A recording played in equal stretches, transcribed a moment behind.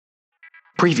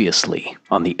Previously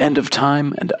on The End of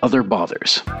Time and Other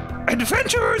Bothers.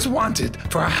 Adventurers wanted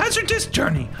for a hazardous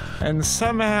journey. And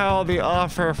somehow the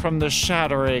offer from the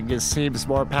Shattering seems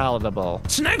more palatable.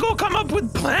 Snaggle come up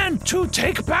with plan to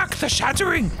take back the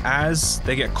Shattering. As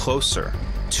they get closer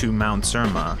to Mount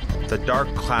Zerma, the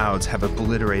dark clouds have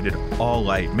obliterated all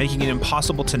light, making it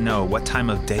impossible to know what time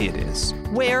of day it is.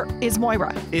 Where is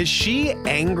Moira? Is she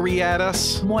angry at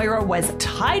us? Moira was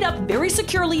tied up very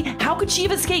securely. How could she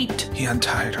have escaped? He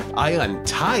untied her. I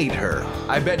untied her.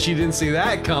 I bet she didn't see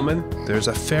that coming. There's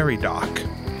a ferry dock,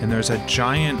 and there's a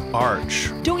giant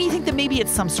arch. Don't you think that maybe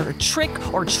it's some sort of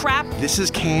trick or trap? This is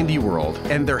Candy World,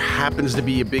 and there happens to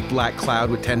be a big black cloud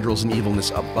with tendrils and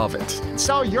evilness above it.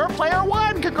 So you're player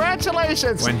one,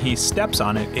 congratulations! When he steps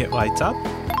on it, it lights up.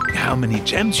 How many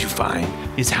gems you find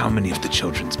is how many of the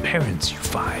children's parents you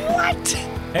find. What?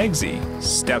 Eggsy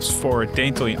steps forward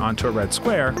daintily onto a red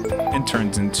square and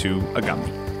turns into a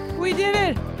gummy. We did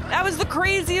it! That was the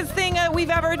craziest thing we've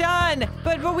ever done.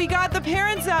 But we got the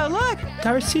parents out. Look.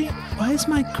 Darcy, why is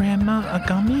my grandma a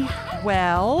gummy?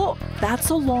 Well, that's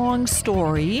a long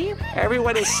story.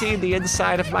 Everyone has seen the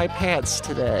inside of my pants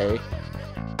today.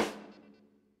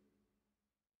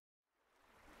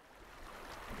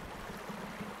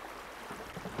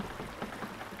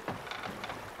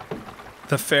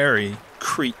 The ferry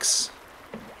creaks.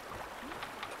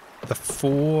 The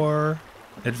 4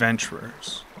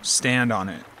 adventurers stand on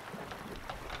it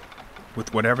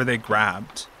with whatever they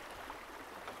grabbed.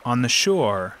 On the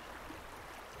shore,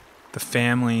 the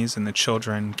families and the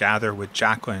children gather with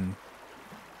Jacqueline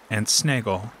and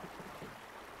Snaggle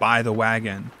by the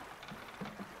wagon,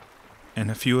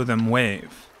 and a few of them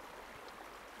wave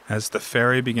as the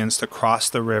ferry begins to cross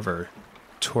the river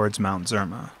towards Mount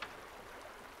Zerma.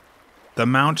 The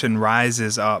mountain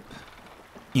rises up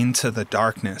into the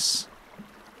darkness.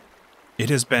 It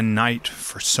has been night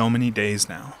for so many days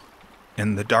now,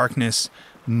 and the darkness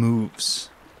moves,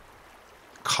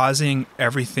 causing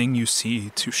everything you see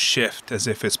to shift as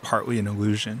if it's partly an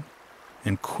illusion.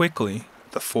 And quickly,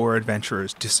 the 4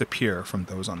 adventurers disappear from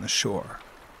those on the shore.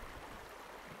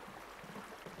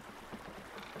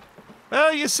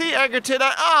 Well, you see, Egerton,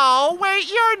 oh, wait,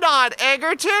 you're not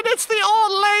Egerton. It's the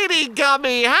old lady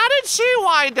gummy. How did she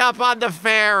wind up on the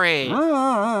ferry?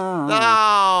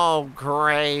 Oh,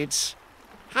 great.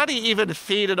 How do you even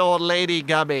feed an old lady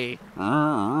gummy?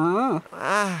 No,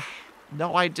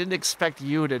 I didn't expect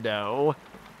you to know.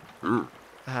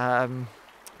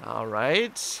 All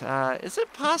right. Is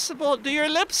it possible? Do your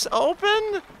lips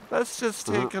open? Let's just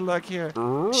take a look here.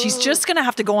 She's just gonna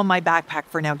have to go in my backpack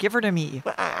for now. Give her to me.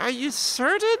 But are you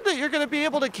certain that you're going to be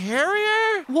able to carry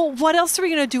her? Well, what else are we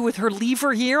gonna do with her? Leave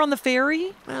her here on the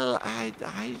ferry? Well, I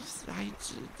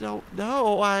don't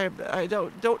know. I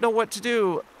don't know what to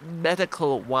do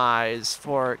medical-wise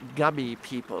for gummy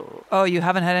people. Oh, you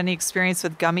haven't had any experience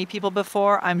with gummy people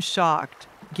before? I'm shocked.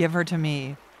 Give her to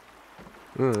me.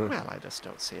 Well, I just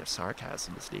don't see if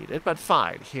sarcasm is needed, but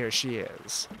fine, here she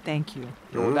is. Thank you.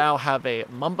 You will now have a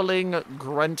mumbling,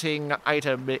 grunting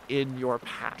item in your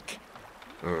pack.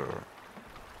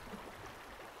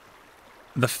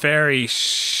 The ferry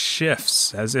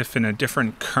shifts as if in a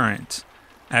different current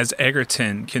as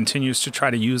Egerton continues to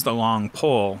try to use the long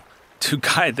pole to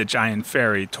guide the giant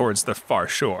ferry towards the far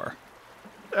shore.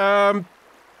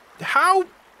 How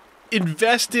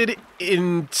invested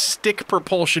in stick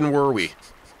propulsion were we?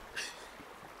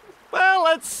 Well,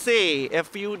 let's see.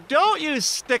 If you don't use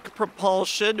stick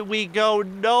propulsion, we go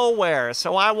nowhere.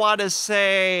 So I want to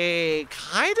say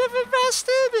kind of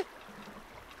invested?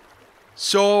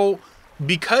 So,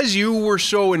 because you were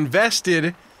so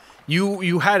invested,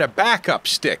 you had a backup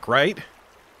stick, right?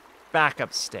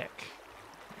 Backup stick.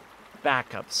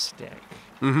 Backup stick.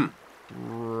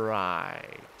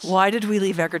 Right. Why did we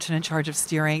leave Egerton in charge of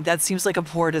steering? That seems like a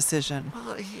poor decision.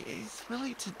 Well, he's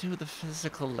willing to do the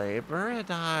physical labor,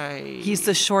 and He's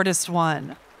the shortest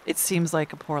one. It seems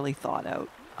like a poorly thought out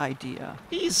idea.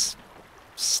 He's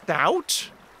stout.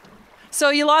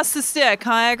 So you lost the stick,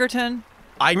 huh, Egerton?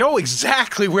 I know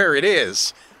exactly where it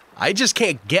is. I just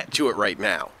can't get to it right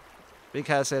now.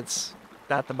 Because it's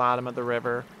at the bottom of the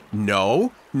river.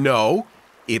 No.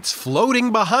 It's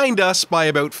floating behind us by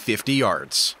about 50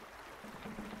 yards.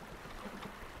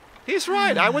 He's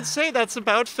right. I would say that's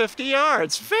about 50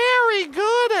 yards. Very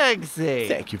good, Eggsy.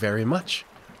 Thank you very much.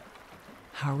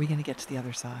 How are we going to get to the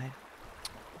other side?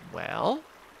 Well,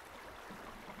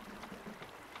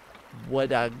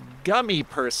 would a gummy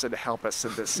person help us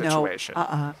in this situation?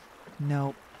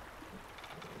 No.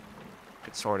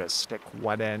 Could sort of stick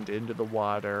one end into the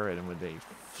water, and when they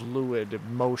fluid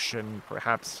motion,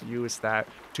 perhaps use that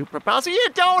to propel. So you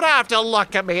don't have to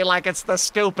look at me like it's the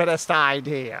stupidest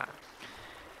idea.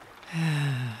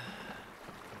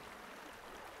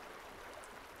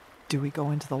 Do we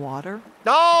go into the water?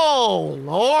 Oh,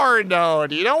 Lord, no.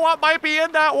 Do you know what might be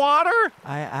in that water?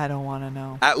 I don't want to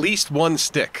know. At least one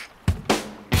stick.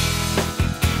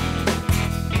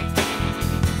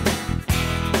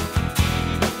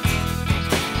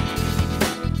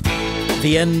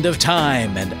 The End of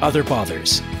Time and Other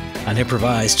Bothers, an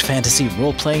improvised fantasy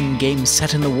role-playing game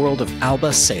set in the world of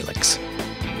Alba Salix.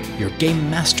 Your game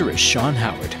master is Sean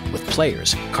Howard, with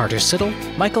players Carter Siddle,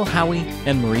 Michael Howie,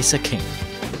 and Marisa King.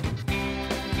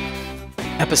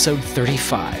 Episode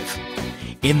 35,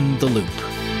 In the Loop.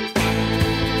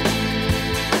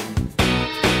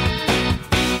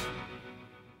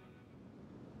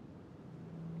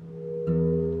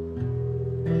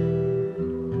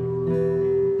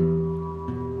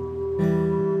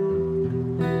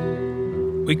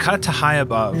 We cut to high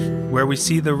above, where we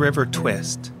see the river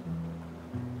twist,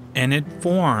 and it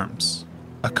forms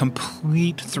a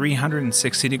complete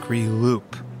 360-degree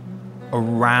loop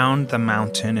around the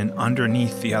mountain and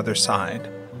underneath the other side,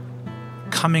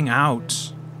 coming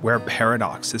out where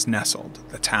Paradox is nestled,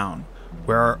 the town,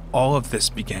 where all of this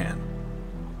began.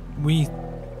 We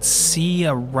see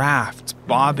a raft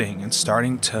bobbing and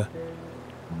starting to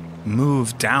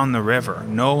move down the river,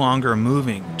 no longer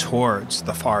moving towards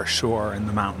the far shore and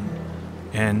the mountain.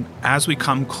 And as we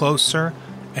come closer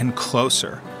and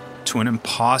closer to an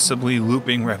impossibly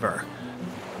looping river,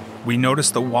 we notice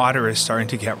the water is starting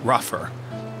to get rougher,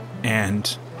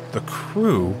 and the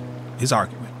crew is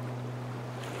arguing.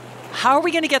 How are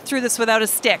we going to get through this without a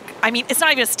stick? I mean, it's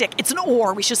not even a stick. It's an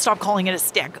oar. We should stop calling it a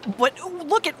stick. But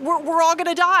look, we're all going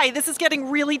to die. This is getting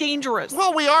really dangerous.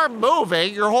 Well, we are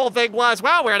moving. Your whole thing was,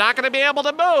 well, we're not going to be able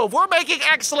to move. We're making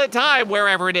excellent time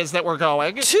wherever it is that we're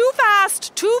going. Too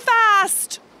fast. Too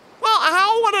fast. Well,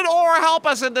 how would an oar help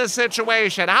us in this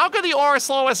situation? How could the oar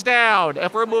slow us down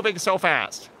if we're moving so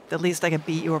fast? At least I can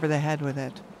beat you over the head with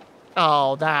it.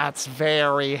 Oh, that's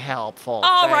very helpful.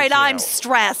 All Thank right, you. I'm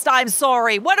stressed. I'm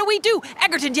sorry. What do we do?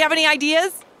 Egerton, do you have any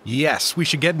ideas? Yes, we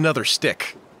should get another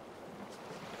stick.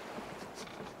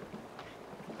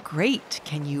 Great.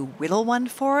 Can you whittle one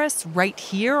for us right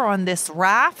here on this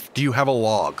raft? Do you have a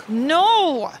log?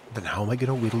 No. Then how am I going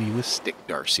to whittle you a stick,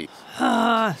 Darcy?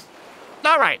 All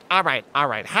right.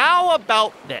 How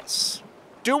about this?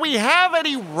 Do we have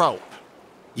any rope?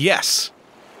 Yes.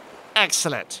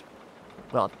 Excellent.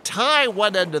 We'll tie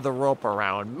one end of the rope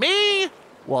around me.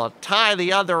 We'll tie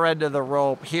the other end of the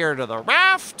rope here to the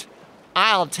raft.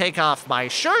 I'll take off my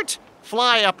shirt,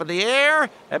 fly up in the air,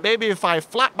 and maybe if I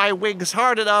flap my wings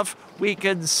hard enough, we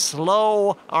can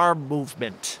slow our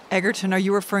movement. Egerton, are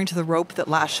you referring to the rope that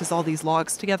lashes all these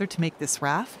logs together to make this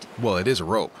raft? Well, it is a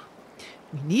rope.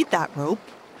 We need that rope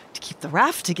to keep the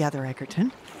raft together,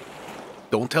 Egerton.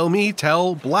 Don't tell me,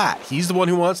 tell Blatt. He's the one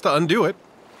who wants to undo it.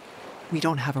 We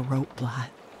don't have a rope, Blatt.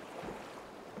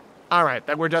 All right,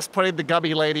 then we're just putting the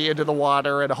gummy lady into the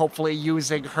water and hopefully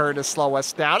using her to slow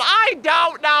us down. I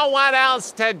don't know what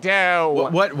else to do.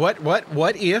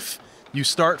 What if you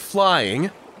start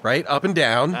flying, right, up and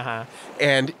down,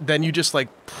 and then you just, like,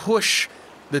 push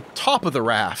the top of the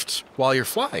raft while you're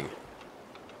flying?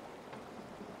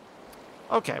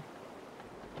 Okay.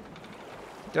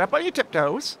 Get up on your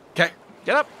tiptoes. Okay.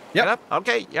 Get up. Yep. Get up.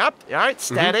 Okay, yep. All right,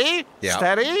 steady. Yep.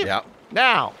 Steady. Yep.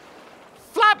 Now,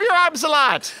 flap your arms a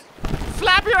lot.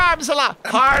 Flap your arms a lot.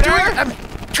 Harder. I'm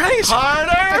trying.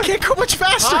 Harder. I can't go much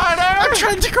faster. Harder. I'm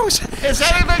trying to go. Is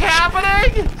anything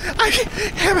happening? I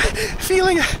am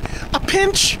feeling a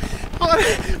pinch on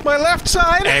my left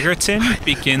side. Egerton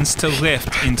begins to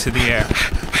lift into the air.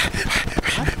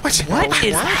 What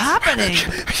is happening?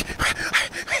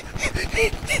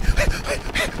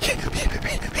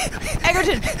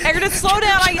 Egerton, slow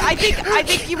down. I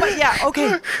think you might. Yeah.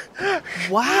 Okay.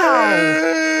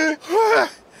 Wow.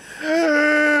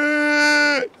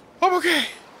 I'm okay.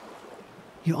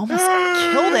 You almost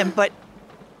killed him, but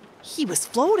he was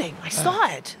floating. I saw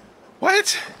it.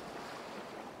 What?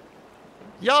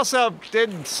 You also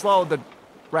didn't slow the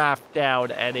raft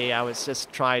down any. I was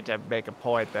just trying to make a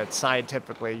point that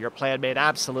scientifically your plan made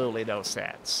absolutely no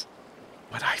sense.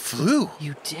 But I flew.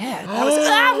 You did. That was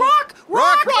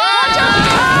rock.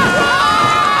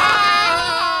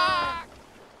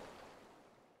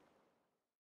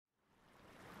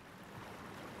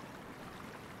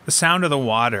 The sound of the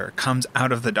water comes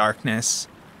out of the darkness,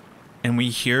 and we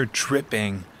hear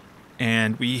dripping,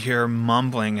 and we hear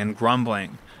mumbling and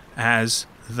grumbling as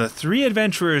the three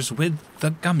adventurers with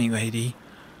the gummy lady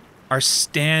are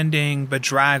standing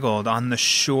bedraggled on the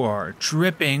shore,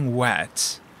 dripping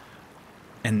wet,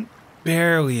 and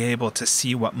barely able to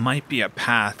see what might be a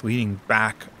path leading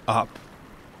back up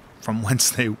from whence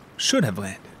they should have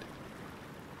landed.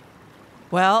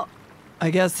 Well, I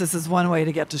guess this is one way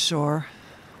to get to shore.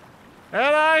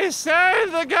 And I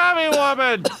saved the gummy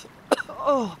woman!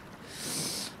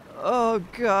 Oh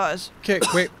gosh. Okay,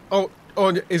 wait. Oh,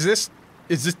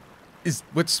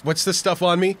 what's this stuff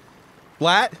on me?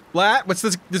 Blat? What's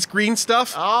this green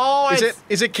stuff? Oh,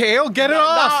 Is it kale? Get it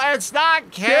off! No, it's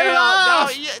not kale. Get it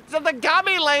off! No, the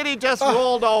gummy lady just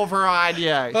rolled over on you.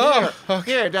 Here,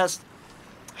 Okay. here, just...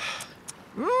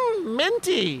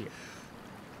 minty.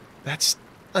 That's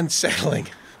unsettling.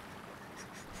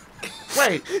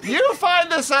 Wait, you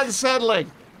find this unsettling.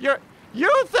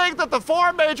 You think that the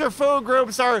 4 major food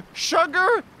groups are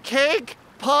sugar, cake,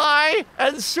 pie,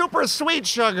 and super sweet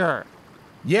sugar.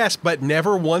 Yes, but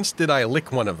never once did I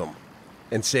lick one of them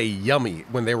and say yummy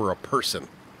when they were a person.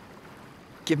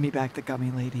 Give me back the gummy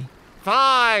lady.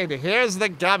 Fine, here's the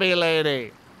gummy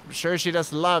lady. I'm sure she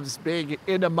just loves being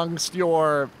in amongst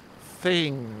your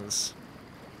things.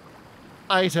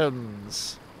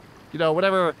 Items. You know,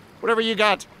 whatever you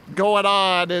got going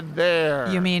on in there.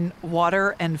 You mean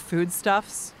water and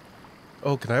foodstuffs?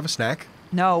 Oh, can I have a snack?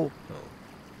 No.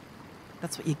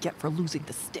 That's what you get for losing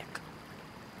the stick.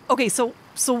 Okay, so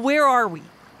where are we?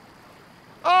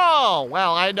 Oh,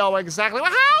 well, I know exactly. How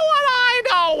would I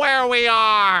know where we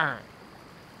are?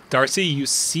 Darcy, you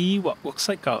see what looks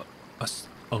like a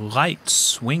light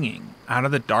swinging out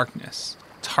of the darkness.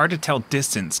 It's hard to tell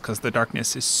distance because the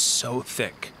darkness is so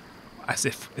thick, as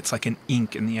if it's like an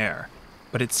ink in the air.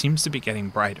 But it seems to be getting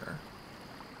brighter.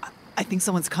 I think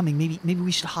someone's coming. Maybe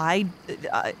we should hide.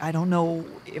 I don't know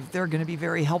if they're going to be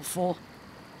very helpful.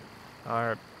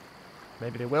 Or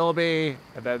maybe they will be,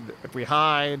 and then if we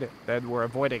hide, then we're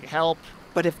avoiding help.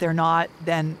 But if they're not,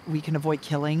 then we can avoid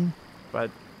killing.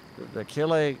 But the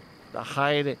killing, the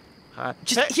hiding...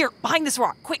 Just here, behind this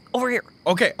rock. Quick, over here.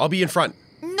 Okay, I'll be in front.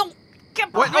 No,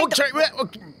 get What? behind Oh, sorry.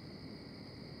 Okay.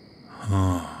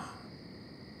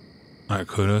 I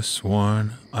could have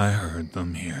sworn I heard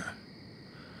them here.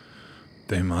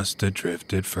 They must have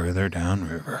drifted further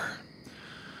downriver.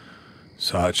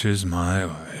 Such is my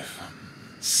life.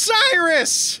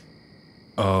 Cyrus!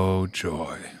 Oh,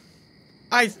 joy.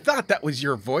 I thought that was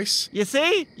your voice. You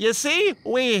see,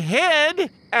 we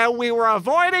hid, and we were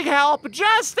avoiding help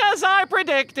just as I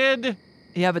predicted.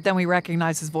 Yeah, but then we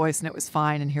recognized his voice and it was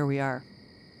fine, and here we are.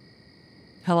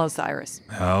 Hello, Cyrus.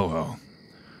 Hello.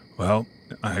 Well,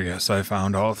 I guess I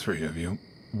found all 3 of you.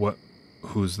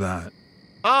 Who's that?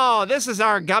 Oh, this is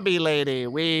our gummy lady.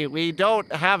 We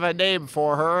don't have a name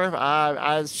for her,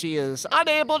 as she is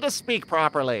unable to speak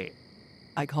properly.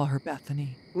 I call her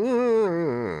Bethany.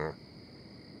 Mm.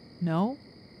 No?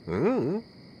 Mm.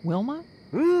 Wilma?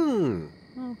 Mm.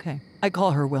 Okay. I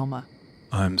call her Wilma.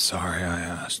 I'm sorry I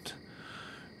asked.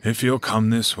 If you'll come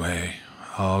this way,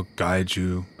 I'll guide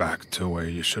you back to where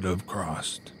you should have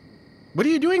crossed. What are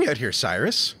you doing out here,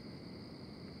 Cyrus?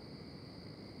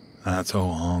 That's a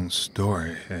long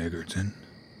story, Egerton.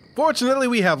 Fortunately,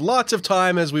 we have lots of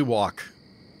time as we walk.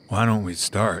 Why don't we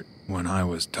start when I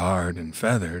was tarred and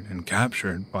feathered and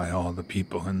captured by all the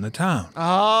people in the town?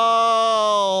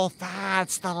 Oh,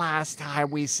 that's the last time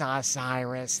we saw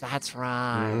Cyrus. That's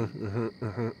right.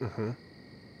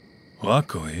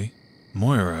 Luckily,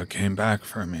 Moira came back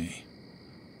for me.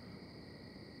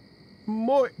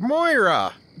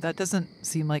 Moira! That doesn't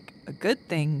seem like a good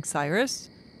thing, Cyrus.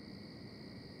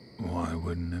 Why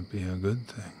wouldn't it be a good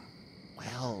thing?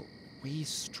 Well, we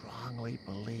strongly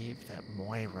believe that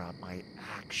Moira might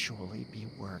actually be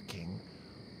working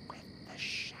with the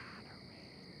Shattering.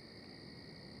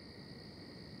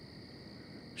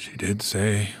 She did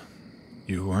say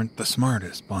you weren't the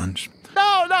smartest bunch.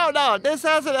 No. This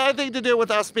hasn't anything to do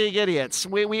with us being idiots.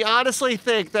 We honestly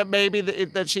think that maybe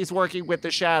that she's working with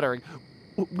the Shattering.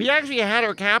 We actually had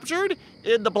her captured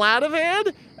in the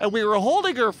Bladavan, and we were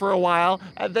holding her for a while,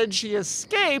 and then she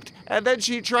escaped, and then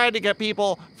she tried to get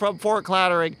people from Fort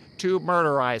Clattering to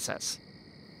murderize us.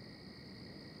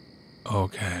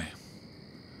 Okay.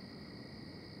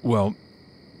 Well,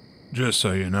 just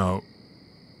so you know,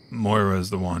 Moira's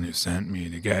the one who sent me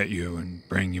to get you and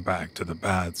bring you back to the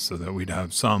paths so that we'd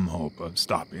have some hope of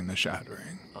stopping the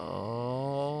Shattering.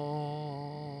 Oh.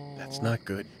 That's not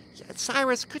good.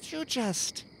 Cyrus, could you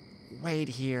just wait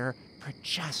here for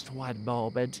just one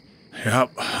moment?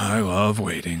 Yep, I love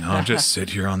waiting. I'll just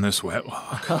sit here on this wet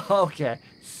log. Okay,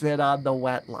 sit on the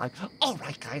wet log. All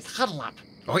right, guys, huddle up.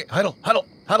 Okay, huddle.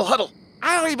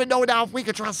 I don't even know now if we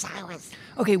could trust Cyrus.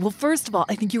 Okay, well, first of all,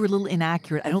 I think you were a little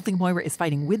inaccurate. I don't think Moira is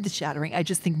fighting with the Shattering. I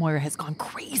just think Moira has gone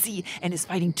crazy and is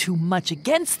fighting too much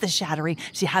against the Shattering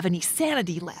to have any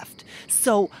sanity left.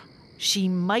 So she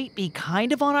might be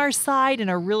kind of on our side in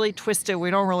a really twisted, we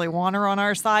don't really want her on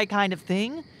our side kind of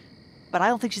thing. But I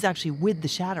don't think she's actually with the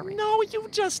Shattering. No, you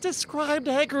just described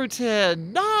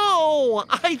Egerton. No,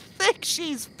 I think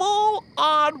she's full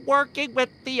on working with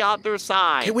the other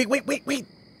side. Hey, wait.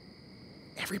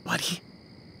 Everybody.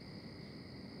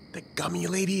 The gummy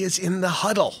lady is in the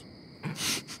huddle.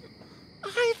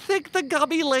 I think the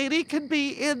gummy lady can be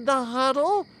in the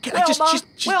huddle. Can Wilma, I just-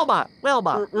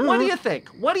 Wilma, what do you think?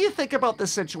 What do you think about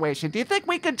this situation? Do you think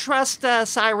we can trust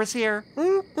Cyrus here?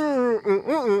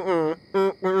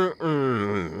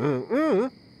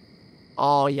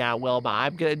 Oh, yeah, Wilma,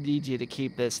 I'm going to need you to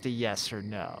keep this to yes or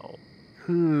no.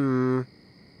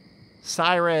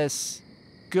 Cyrus,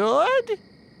 good?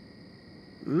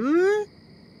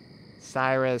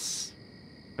 Cyrus,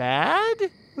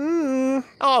 bad?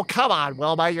 Oh, come on,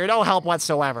 Wilma. You're no help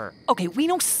whatsoever. Okay, we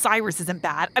know Cyrus isn't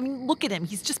bad. I mean, look at him.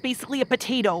 He's just basically a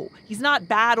potato. He's not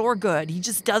bad or good. He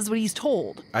just does what he's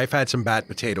told. I've had some bad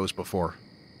potatoes before.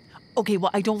 Okay,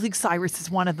 well, I don't think Cyrus is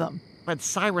one of them. But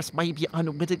Cyrus might be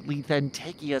unwittingly then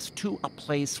taking us to a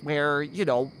place where, you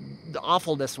know, the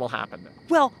awfulness will happen.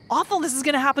 Well, awfulness is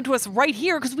going to happen to us right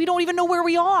here because we don't even know where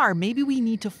we are. Maybe we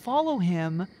need to follow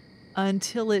him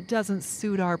until it doesn't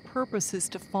suit our purposes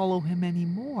to follow him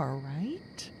anymore,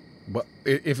 right? But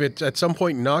if it's at some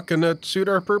point not going to suit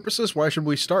our purposes, why should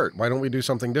we start? Why don't we do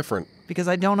something different? Because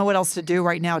I don't know what else to do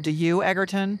right now. Do you,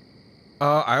 Egerton?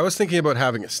 I was thinking about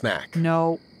having a snack.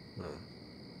 No.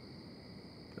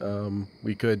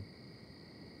 We could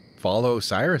follow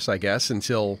Cyrus, I guess,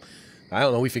 until, I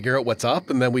don't know, we figure out what's up,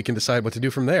 and then we can decide what to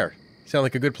do from there. Sound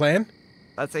like a good plan?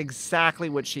 That's exactly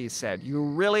what she said. You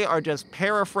really are just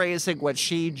paraphrasing what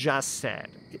she just said.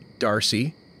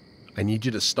 Darcy, I need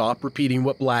you to stop repeating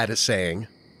what Vlad is saying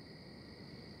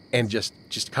and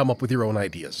just come up with your own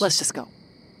ideas. Let's just go.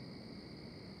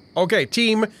 Okay,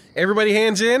 team, everybody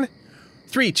hands in.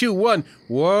 3, 2, 1.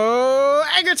 Whoa,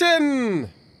 Egerton!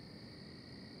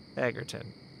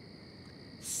 Egerton.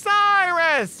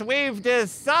 Cyrus, we've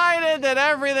decided that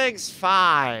everything's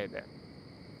fine.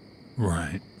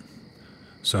 Right.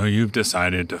 So you've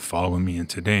decided to follow me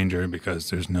into danger because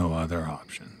there's no other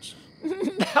options.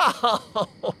 No,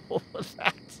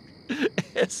 that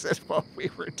isn't what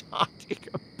we were talking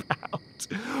about.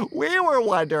 We were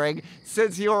wondering,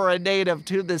 since you're a native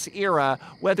to this era,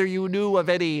 whether you knew of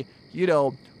any, you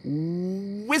know,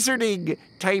 wizarding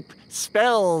type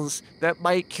spells that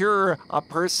might cure a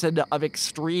person of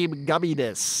extreme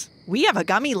gumminess. We have a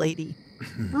gummy lady.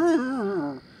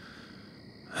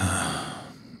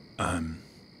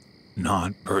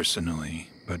 Not personally,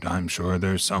 but I'm sure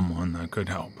there's someone that could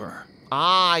help her.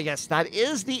 Ah, yes, that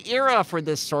is the era for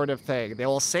this sort of thing. They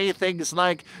will say things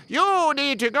like, you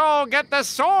need to go get the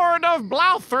sword of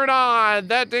Blauthernon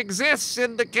that exists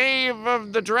in the cave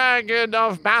of the dragon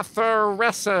of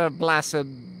Batharessa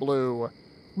Blasted Blue.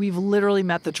 We've literally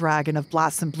met the dragon of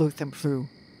Blassen Bluthenblue.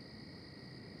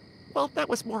 Well, that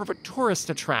was more of a tourist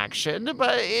attraction,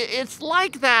 but it's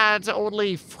like that,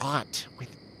 only fraught with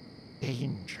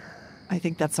danger. I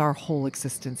think that's our whole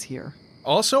existence here.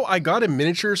 Also, I got a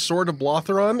miniature sword of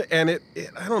Blotheron, and it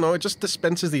I don't know, it just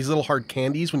dispenses these little hard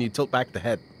candies when you tilt back the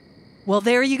head. Well,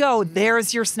 there you go.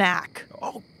 There's your snack.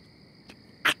 Oh,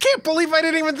 I can't believe I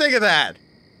didn't even think of that.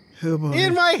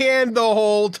 In my hand the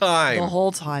whole time. The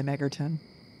whole time, Egerton.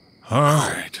 All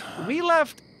right. We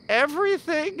left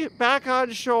everything back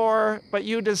on shore, but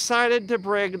you decided to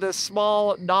bring this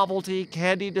small novelty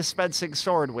candy dispensing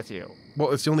sword with you.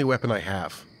 Well, it's the only weapon I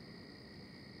have.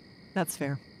 That's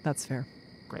fair. That's fair.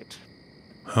 Great.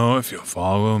 Oh, if you'll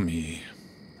follow me,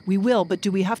 We will, but do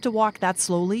we have to walk that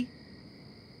slowly?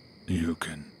 you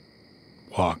can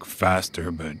walk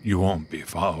faster, but you won't be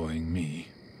following me.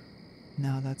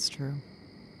 No, that's true.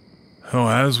 So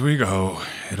as we go,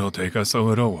 it'll take us a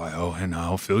little while, and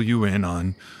I'll fill you in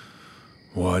on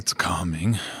what's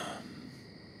coming.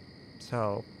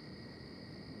 So,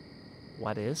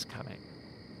 what is coming?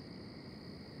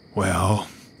 Well,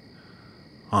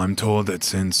 I'm told that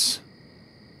since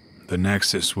the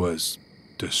Nexus was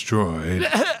destroyed,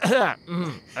 that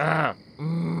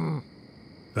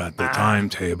the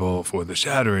timetable for the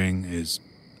Shattering is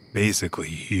basically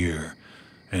here.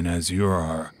 And as you're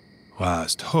our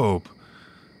last hope,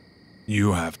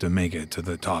 you have to make it to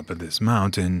the top of this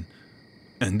mountain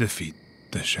and defeat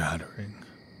the Shattering.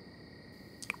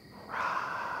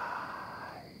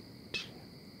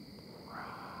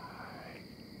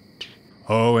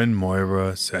 Oh, and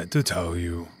Moira said to tell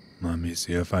you let me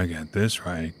see if I get this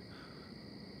right.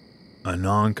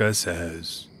 Ananka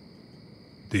says,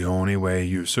 the only way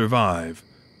you survive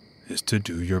is to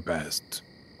do your best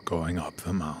going up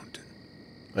the mountain.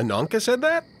 Ananka said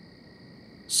that?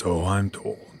 So I'm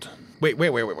told. Wait.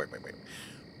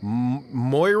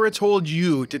 Moira told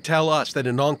you to tell us that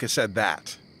Ananka said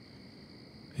that.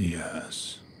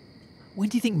 Yes. When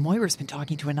do you think Moira's been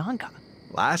talking to Ananka?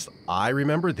 Last I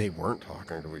remember, they weren't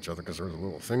talking to each other because there was a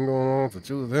little thing going on with the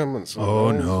two of them. And so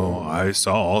Oh no, I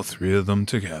saw all three of them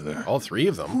together. All three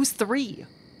of them? Who's three?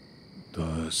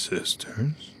 The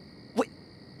sisters? Wait,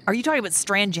 are you talking about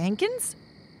Strand Jenkins?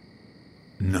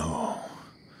 No.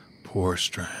 Poor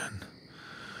Strand.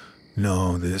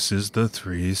 No, this is the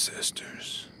three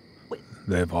sisters. Wait.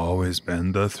 They've always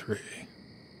been the three.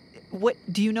 What,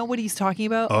 do you know what he's talking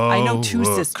about? Oh, I know two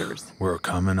look, sisters. We're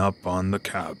coming up on the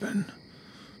cabin.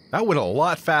 That went a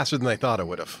lot faster than I thought it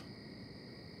would have.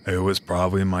 It was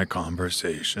probably my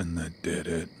conversation that did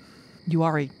it. You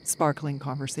are a sparkling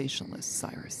conversationalist,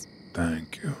 Cyrus.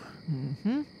 Thank you.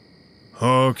 Mm-hmm.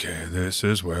 Okay, this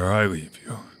is where I leave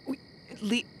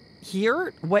you.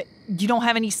 Here? What? You don't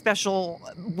have any special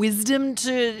wisdom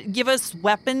to give us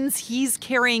weapons? He's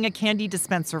carrying a candy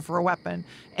dispenser for a weapon.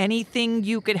 Anything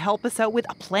you could help us out with?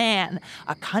 A plan.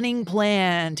 A cunning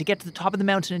plan to get to the top of the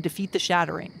mountain and defeat the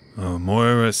Shattering.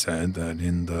 Moira said that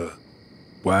in the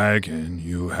wagon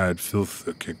you had filth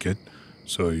to kick it,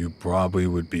 so you probably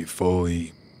would be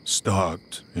fully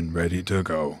stocked and ready to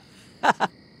go.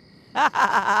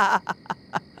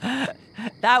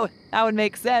 That would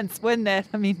make sense, wouldn't it?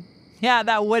 I mean, yeah,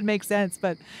 that would make sense,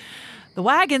 but the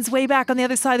wagon's way back on the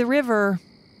other side of the river,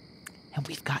 and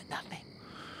we've got nothing.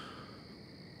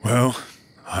 Well,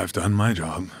 I've done my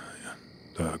job.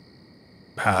 The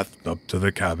path up to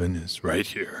the cabin is right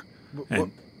here.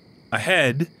 And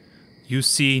ahead, you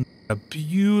see a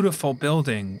beautiful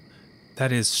building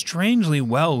that is strangely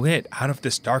well lit out of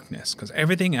this darkness, because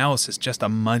everything else is just a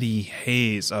muddy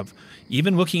haze of,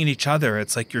 even looking at each other,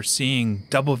 it's like you're seeing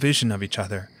double vision of each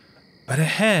other. But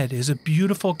ahead is a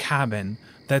beautiful cabin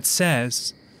that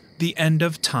says, The End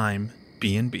of Time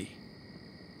B&B.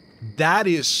 That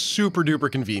is super duper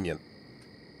convenient.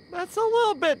 That's a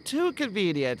little bit too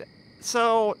convenient.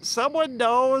 So, someone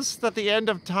knows that the end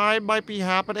of time might be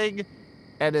happening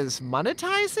and is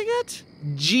monetizing it?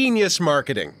 Genius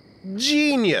marketing.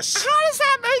 Genius. How does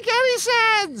that make any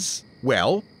sense?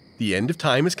 Well, the end of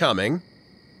time is coming,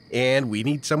 and we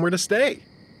need somewhere to stay.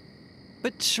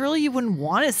 But surely you wouldn't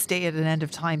want to stay at an end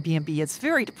of time B&B. It's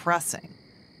very depressing.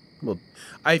 Well,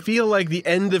 I feel like the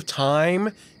end of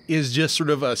time is just sort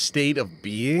of a state of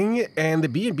being, and the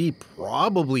B&B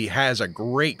probably has a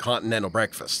great continental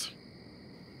breakfast.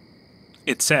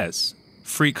 It says,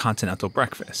 free continental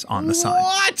breakfast on the sign.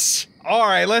 What? All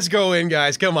right, let's go in,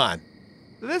 guys. Come on.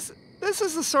 This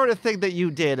is the sort of thing that you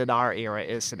did in our era,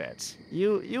 isn't it?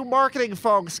 You marketing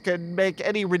folks can make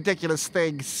any ridiculous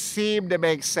thing seem to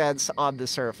make sense on the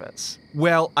surface.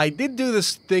 Well, I did do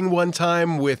this thing one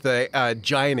time with a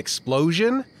giant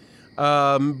explosion,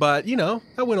 but, you know,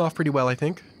 that went off pretty well, I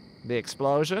think. The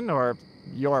explosion or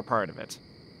your part of it?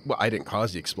 Well, I didn't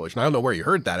cause the explosion. I don't know where you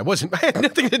heard that. I had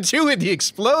nothing to do with the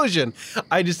explosion.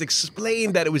 I just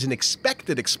explained that it was an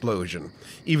expected explosion,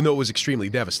 even though it was extremely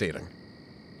devastating.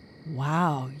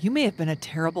 Wow, you may have been a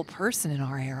terrible person in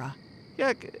our era.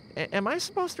 Yeah, am I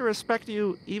supposed to respect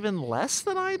you even less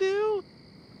than I do?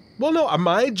 Well, no,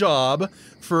 my job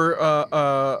for,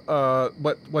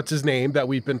 what's his name that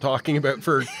we've been talking about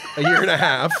for a year and a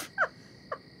half?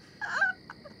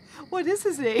 What is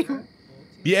his name?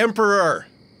 The Emperor.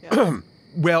 Yeah.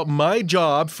 Well, my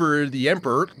job for the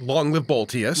Emperor, long live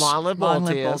Boltius, Long live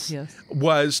Boltius,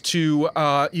 was to,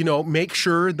 make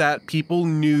sure that people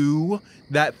knew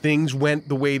that things went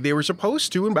the way they were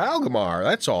supposed to in Balgamar.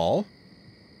 That's all.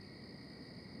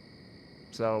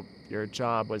 So your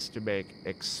job was to make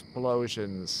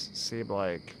explosions seem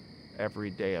like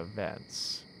everyday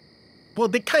events. Well,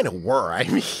 they kind of were. I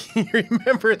mean, you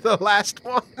remember the last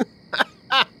one?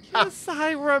 Yes,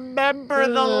 I remember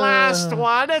the last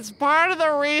one. It's part of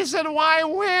the reason why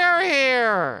we're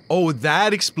here. Oh,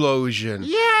 that explosion.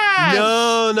 Yes.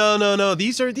 No.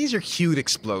 These are cute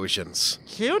explosions.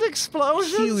 Cute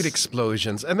explosions? Cute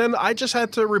explosions. And then I just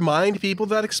had to remind people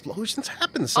that explosions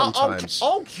happen sometimes.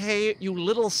 Okay, you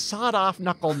little sawed-off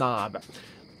knuckle knob.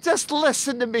 Just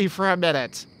listen to me for a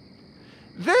minute.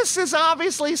 This is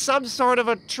obviously some sort of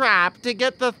a trap to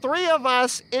get the three of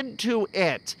us into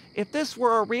it. If this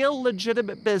were a real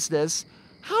legitimate business,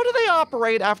 how do they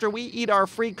operate after we eat our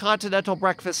free continental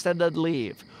breakfast and then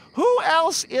leave? Who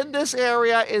else in this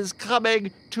area is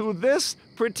coming to this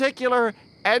particular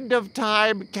End of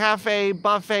Time Cafe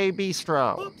Buffet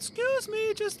Bistro. Excuse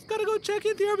me, just gotta go check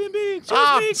in the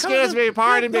Airbnb. Excuse me,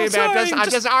 pardon me, man. I'm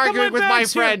just arguing with my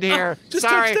friend here.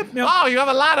 Sorry. Oh, you have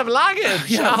a lot of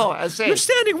luggage. Oh, I see. You're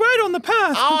standing right on the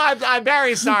path. Oh, I'm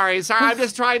very sorry. Sorry, I'm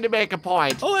just trying to make a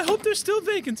point. Oh, I hope there's still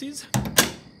vacancies.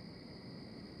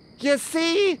 You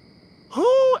see?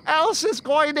 Who else is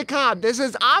going to come? This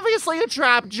is obviously a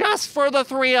trap just for the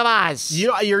three of us.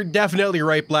 You're definitely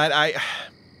right, Blatt.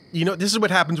 This is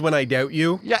what happens when I doubt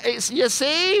you. Yeah, you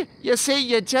see?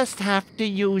 You just have to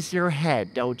use your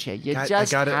head, don't you? You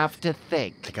just have to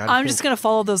think. I'm just going to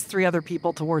follow those 3 other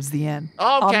people towards the inn.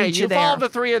 Okay, you follow the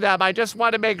 3 of them. I just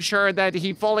want to make sure that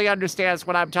he fully understands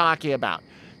what I'm talking about.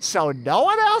 So no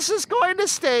one else is going to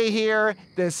stay here.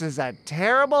 This is a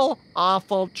terrible,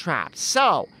 awful trap.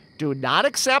 So do not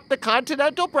accept the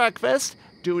continental breakfast.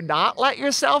 Do not let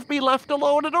yourself be left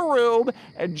alone in a room,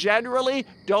 and generally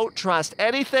don't trust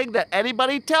anything that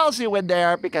anybody tells you in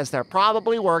there because they're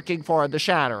probably working for the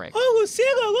Shattering. Oh,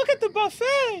 Lucilla, look at the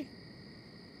buffet.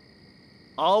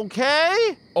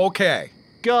 Okay? Okay.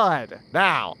 Good.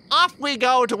 Now, off we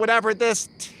go to whatever this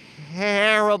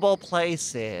terrible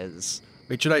place is.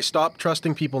 Wait, should I stop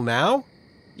trusting people now?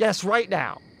 Yes, right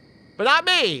now. But not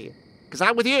me. Because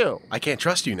I'm with you. I can't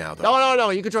trust you now, though. No.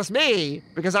 You can trust me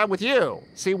because I'm with you.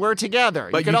 See, we're together.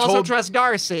 But you can also trust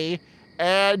Darcy,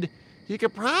 and you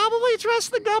could probably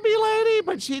trust the gummy lady,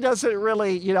 but she doesn't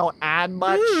really, add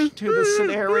much to the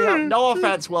scenario. No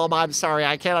offense, Wilma. I'm sorry.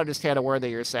 I can't understand a word that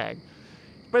you're saying.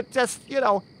 But just,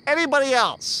 anybody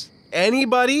else.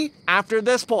 Anybody? After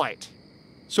this point.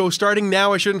 So starting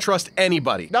now, I shouldn't trust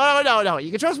anybody. No.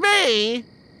 You can trust me, and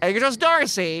you can trust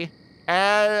Darcy.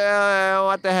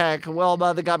 What the heck,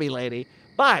 Wilma, the gummy lady.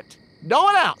 But no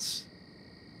one else.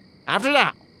 After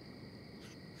now.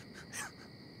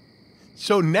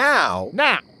 So now.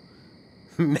 Now.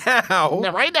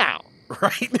 Right now.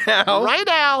 Right now. Right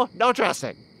now. No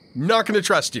trusting. Not going to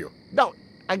trust you. No.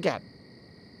 Again.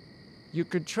 You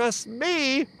could trust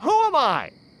me. Who am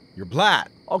I? You're Blatt.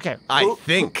 Okay. I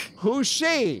think. Who's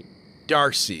she?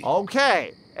 Darcy.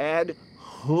 Okay. And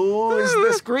who's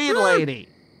this green lady?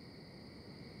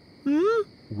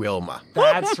 Wilma.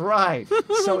 That's right.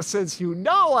 So since you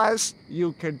know us,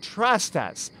 you can trust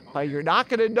us. But you're not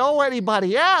going to know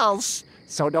anybody else,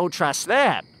 so don't trust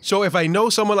them. So if I know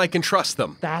someone, I can trust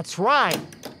them. That's right.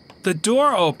 The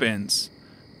door opens,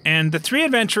 and the 3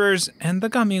 adventurers and the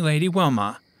gummy lady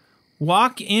Wilma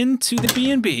walk into the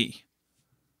B&B,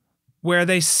 where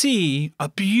they see a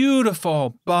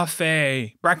beautiful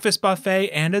buffet, breakfast buffet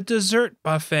and a dessert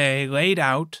buffet laid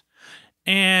out,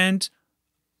 and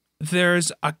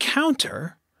there's a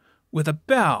counter with a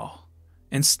bell,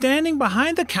 and standing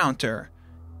behind the counter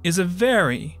is a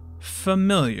very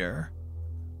familiar,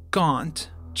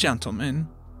 gaunt gentleman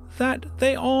that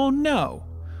they all know.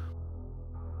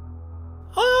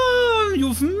 Oh,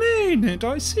 you've made it.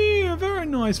 I see. Very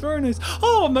nice, very nice.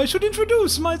 Oh, I should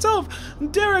introduce myself,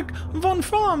 Derek von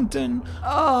Frampton.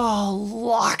 Oh,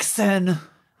 Loxon.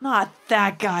 Not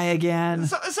that guy again.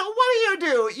 So what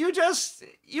do? You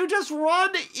just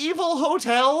run evil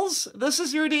hotels? This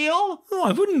is your deal? Oh,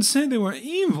 I wouldn't say they were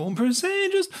evil per se,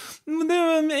 just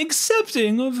they're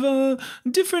accepting of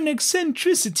different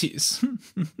eccentricities.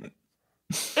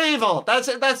 Evil. That's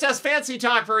just fancy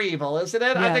talk for evil, isn't it?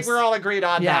 Yes. I think we're all agreed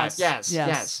on that. Yes.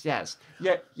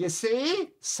 You see?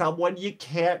 Someone you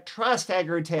can't trust,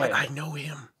 Egerton. But I know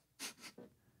him.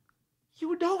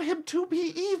 You know him to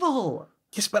be evil.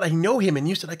 Yes, but I know him, and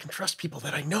you said I can trust people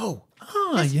that I know.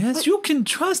 Ah, yes, you can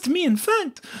trust me. In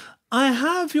fact, I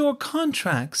have your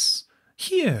contracts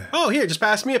here. Oh, here, just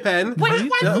pass me a pen.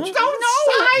 Wait, don't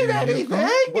sign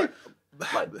anything.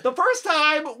 The first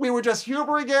time, we were just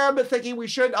humoring him and thinking we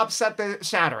shouldn't upset the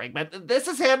Shattering. But this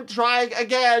is him trying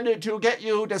again to get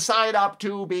you to sign up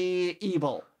to be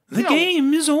evil. The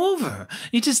game is over.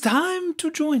 It is time to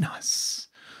join us.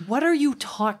 What are you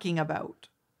talking about?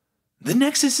 The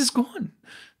Nexus is gone.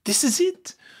 This is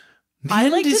it. I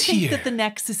like to think that the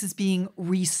Nexus is being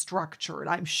restructured.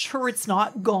 I'm sure it's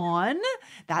not gone.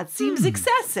 That seems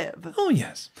excessive. Oh,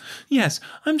 yes. Yes,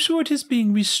 I'm sure it is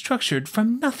being restructured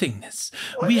from nothingness.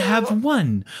 We have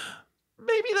won.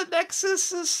 Maybe the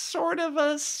Nexus is sort of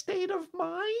a state of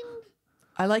mind?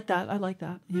 I like that.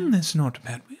 Yeah. That's not a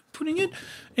bad way of putting it.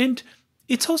 And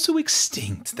it's also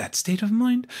extinct, that state of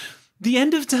mind. The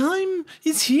end of time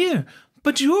is here.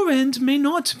 But your end may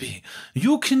not be.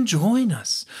 You can join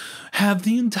us. Have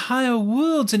the entire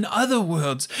worlds and other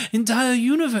worlds, entire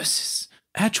universes,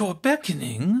 at your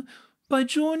beckoning by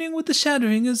joining with the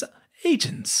Shattering as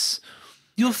agents.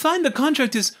 You'll find the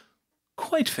contract is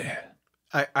quite fair.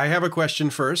 I have a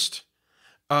question first.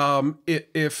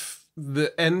 If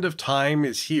the end of time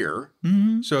is here,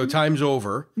 so time's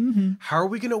over, how are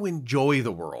we going to enjoy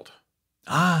the world?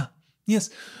 Ah, yes.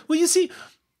 Well, you see,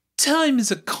 time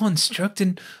is a construct,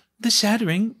 and the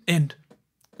Shattering, and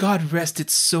God rest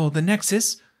its soul, the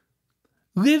Nexus,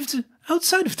 lived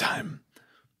outside of time.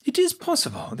 It is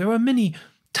possible. There are many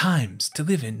times to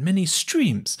live in, many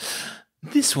streams.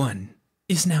 This one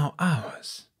is now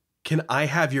ours. Can I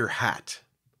have your hat?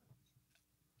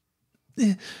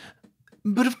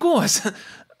 But of course,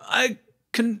 I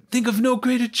can think of no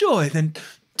greater joy than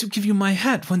to give you my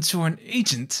hat once you're an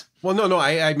agent. Well, no,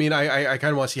 I mean, I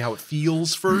kind of want to see how it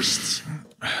feels first.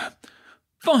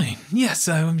 Fine. Yes,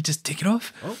 let me just take it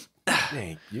off. Oh,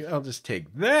 thank you. I'll just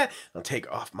take that. I'll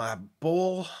take off my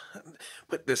bowl,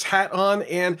 put this hat on,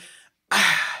 and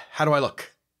how do I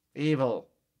look? Evil.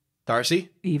 Darcy?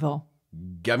 Evil.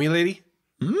 Gummy lady?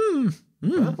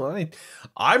 Well,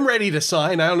 I'm ready to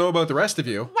sign. I don't know about the rest of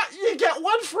you. What? You get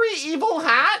one free evil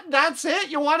hat? That's it?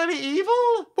 You want to be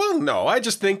evil? Well, no, I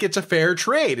just think it's a fair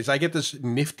trade. As I get this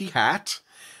nifty hat,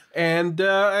 and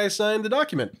I sign the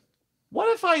document. What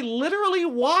if I literally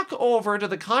walk over to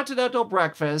the Continental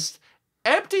Breakfast,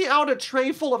 empty out a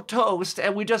tray full of toast,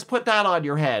 and we just put that on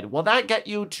your head? Will that get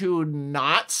you to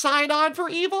not sign on for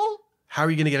evil? How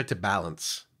are you going to get it to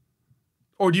balance?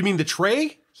 Or do you mean the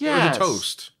tray? Yes. Or the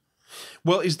toast?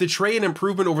 Well, is the tray an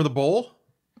improvement over the bowl?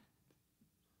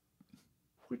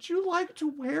 Would you like to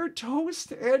wear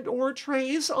toast and or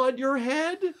trays on your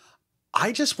head?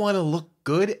 I just want to look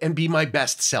good and be my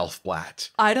best self, Blatt.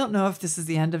 I don't know if this is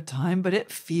the end of time, but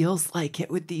it feels like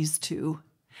it with these two.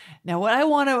 Now, what I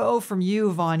want to know from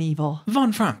you, Von Evil.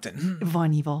 Von Frampton.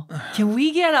 Von Evil. Can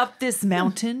we get up this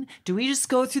mountain? Do we just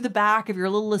go through the back of your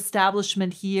little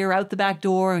establishment here, out the back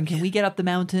door, and can we get up the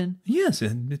mountain? Yes,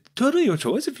 and it's totally your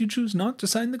choice. If you choose not to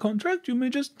sign the contract, you may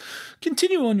just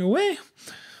continue on your way.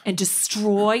 And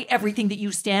destroy everything that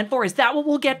you stand for? Is that what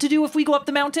we'll get to do if we go up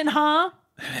the mountain, huh?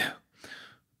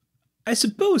 I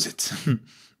suppose it's a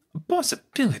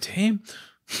possibility.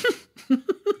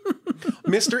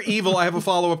 Mr. Evil, I have a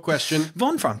follow-up question.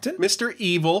 Von Frampton. Mr.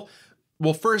 Evil,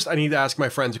 well, first I need to ask my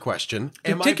friends a question.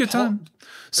 Take your time.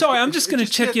 Sorry, I'm just going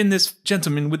to check in this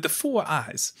gentleman with the 4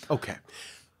 eyes. Okay.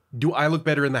 Do I look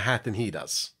better in the hat than he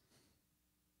does?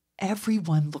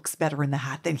 Everyone looks better in the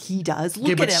hat than he does. Look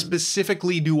Yeah, at but him.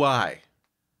 specifically do I?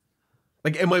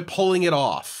 Like, am I pulling it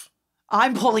off?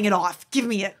 I'm pulling it off. Give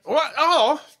me it. What?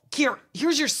 Oh!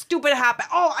 Here's your stupid hat.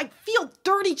 Oh, I feel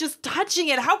dirty just touching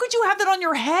it. How could you have that on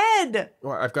your head?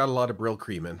 Well, I've got a lot of Brill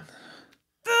cream in.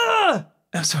 Ugh!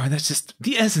 I'm sorry, that's just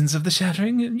the essence of the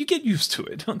Shattering. You get used to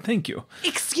it. Thank you.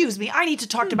 Excuse me, I need to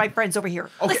talk to my friends over here.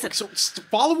 Okay, Listen. so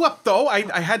follow up, though.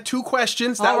 I had 2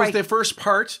 questions. That was right. the first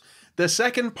part. The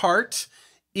second part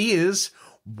is,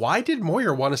 why did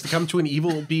Moyer want us to come to an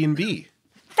evil B&B?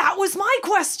 That was my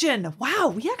question.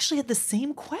 Wow, we actually had the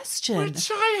same question. Which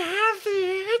I have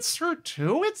the answer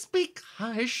to. It's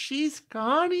because she's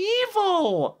gone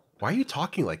evil. Why are you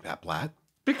talking like that, Blatt?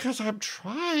 Because I'm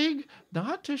trying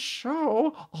not to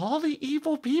show all the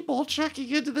evil people checking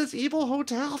into this evil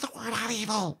hotel that we're not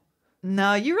evil.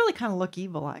 No, you really kind of look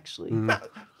evil, actually. You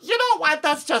know what?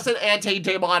 That's just an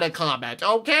anti-demonic comment,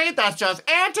 okay? That's just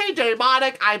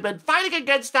anti-demonic. I've been fighting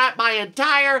against that my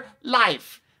entire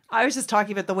life. I was just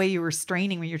talking about the way you were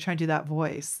straining when you were trying to do that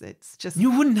voice. It's just...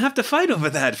 You wouldn't have to fight over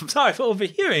that. I'm sorry for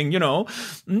overhearing, you know.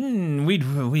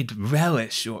 We'd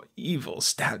relish your evil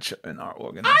stature in our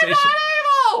organization. I'm not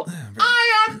evil!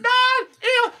 I am not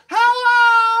evil!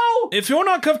 Hello! If you're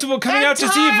not comfortable coming out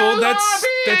as evil,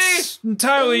 that's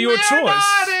entirely your choice.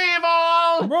 Not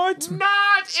evil! Right?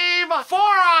 Not evil! 4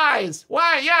 eyes!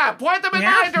 Why, yeah, point them in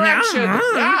my direction.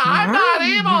 Yeah, I'm not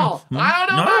evil. I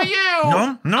don't know about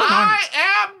you. No. I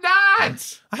am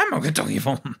not. I'm a little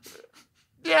evil.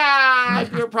 Yeah,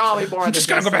 you're probably more I'm just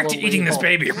gonna go back to eating this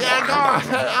baby. Yeah,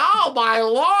 no. Oh, my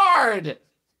Lord.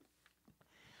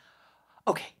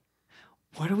 Okay,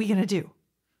 what are we going to do?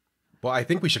 Well, I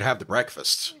think we should have the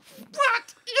breakfast.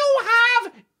 What? You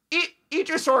have... Eat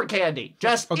your sword candy.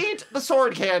 Just eat the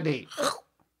sword candy.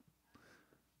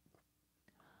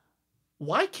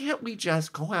 Why can't we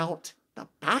just go out the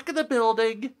back of the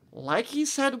building, like he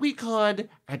said we could,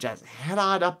 and just head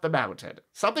on up the mountain?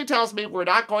 Something tells me we're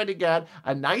not going to get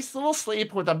a nice little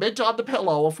sleep with a mint on the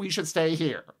pillow if we should stay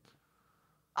here.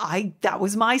 That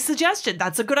was my suggestion.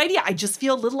 That's a good idea. I just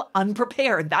feel a little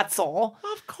unprepared, that's all.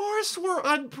 Of course we're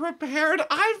unprepared.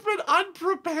 I've been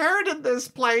unprepared in this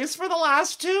place for the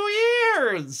last 2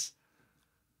 years.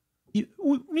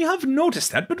 We have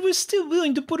noticed that, but we're still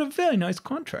willing to put a very nice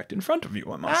contract in front of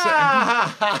you, I must say.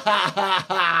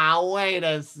 Wait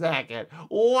a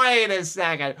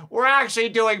second. We're actually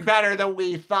doing better than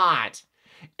we thought.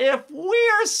 If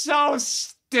we're so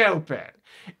stupid,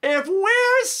 if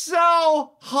we're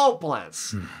so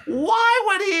hopeless, why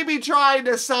would he be trying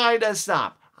to sign us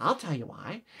up? I'll tell you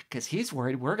why. Because he's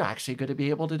worried we're actually going to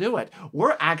be able to do it.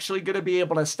 We're actually going to be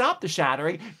able to stop the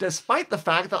shattering, despite the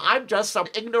fact that I'm just some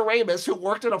ignoramus who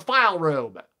worked in a file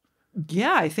room.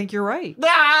 Yeah, I think you're right.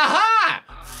 Aha!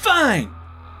 Fine!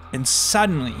 And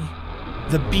suddenly,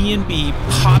 the B&B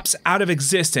pops out of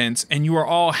existence, and you are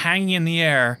all hanging in the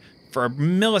air for a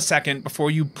millisecond before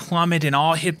you plummet and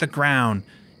all hit the ground.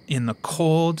 In the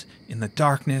cold, in the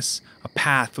darkness, a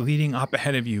path leading up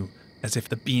ahead of you, as if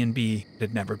the B&B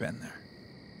had never been there.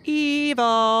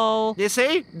 Evil. You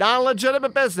see? Not a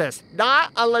legitimate business.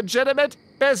 Not a legitimate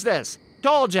business.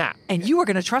 Told ya. And you were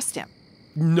going to trust him.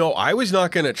 No, I was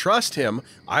not going to trust him.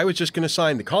 I was just going to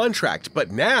sign the contract.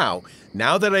 But now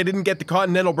that I didn't get the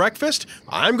continental breakfast,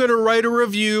 I'm going to write a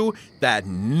review that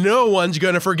no one's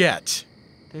going to forget.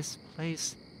 This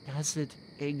place doesn't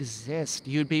exist.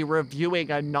 You'd be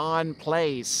reviewing a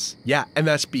non-place. Yeah, and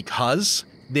that's because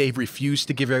they've refused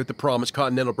to give out the promised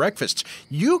continental breakfasts.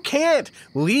 You can't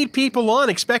lead people on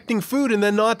expecting food and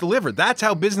then not deliver. That's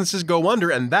how businesses go under,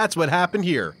 and that's what happened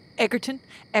here. Egerton,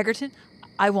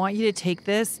 I want you to take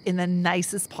this in the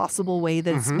nicest possible way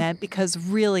that it's meant, because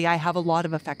really I have a lot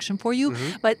of affection for you.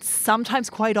 But sometimes,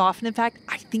 quite often, in fact,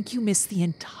 I think you miss the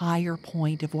entire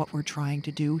point of what we're trying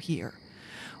to do here.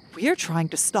 We're trying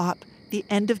to stop the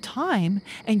end of time,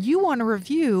 and you want to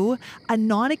review a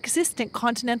non-existent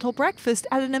continental breakfast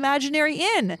at an imaginary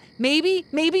inn. Maybe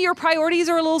your priorities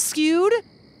are a little skewed.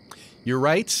 You're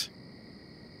right.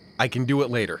 I can do it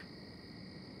later.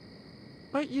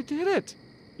 But you did it.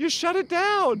 You shut it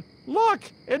down. Look,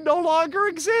 it no longer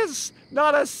exists.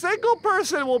 Not a single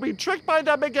person will be tricked by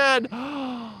them again.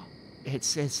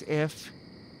 It's as if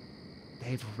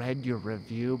they've read your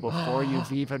review before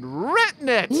you've even written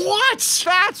it. What?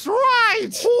 That's right.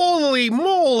 Holy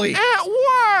moly!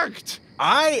 It worked.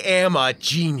 I am a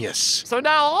genius. So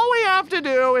now all we have to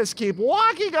do is keep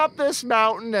walking up this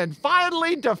mountain and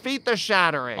finally defeat the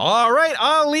shattering. All right,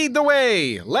 I'll lead the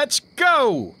way. Let's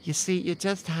go. You see, you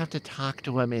just have to talk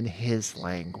to him in his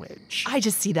language. I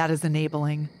just see that as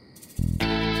enabling.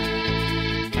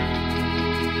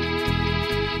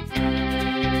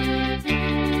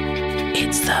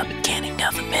 It's the beginning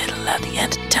of the middle of the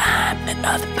end of time and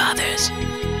other bothers.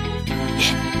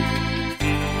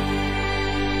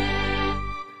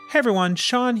 Hey everyone,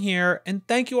 Sean here, and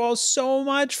thank you all so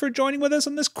much for joining with us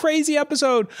on this crazy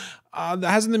episode.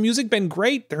 Hasn't the music been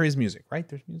great? There is music, right?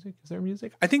 There's music. Is there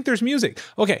music? I think there's music.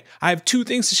 Okay, I have two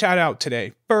things to shout out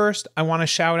today. First, I want to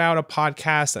shout out a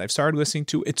podcast that I've started listening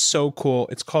to. It's so cool.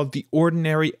 It's called The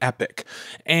Ordinary Epic,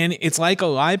 and it's like a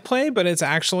live play, but it's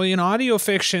actually an audio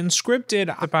fiction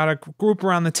scripted about a group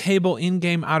around the table,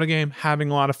 in-game, out-of-game, having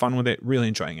a lot of fun with it, really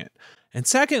enjoying it. And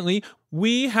secondly,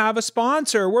 we have a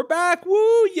sponsor. We're back.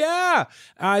 Woo, yeah.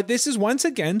 This is once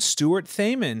again Stuart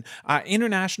Thaman,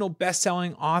 international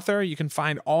best-selling author. You can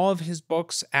find all of his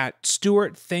books at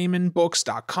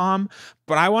stuartthamanbooks.com.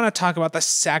 But I want to talk about the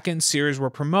second series we're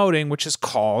promoting, which is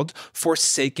called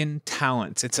Forsaken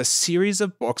Talents. It's a series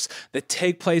of books that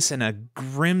take place in a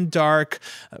grimdark,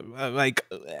 like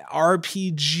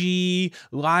RPG,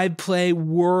 live play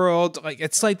world. Like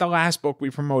it's like the last book we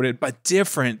promoted, but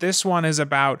different. This one is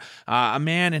about a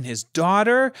man and his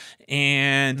daughter,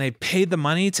 and they paid the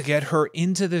money to get her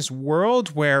into this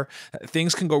world where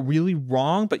things can go really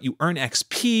wrong, but you earn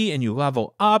XP and you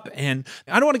level up. And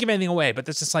I don't want to give anything away, but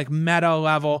there's this like meta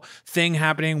level thing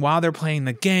happening while they're playing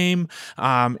the game.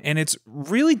 And it's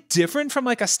really different from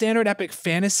like a standard epic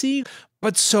fantasy,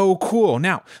 but so cool.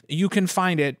 Now, you can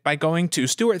find it by going to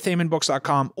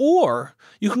stuartthamanbooks.com, or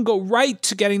you can go right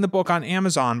to getting the book on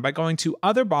Amazon by going to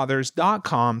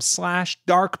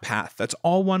otherbothers.com/darkpath. That's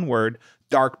all one word,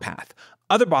 darkpath.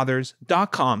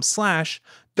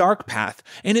 otherbothers.com/darkpath.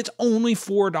 And it's only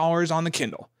 $4 on the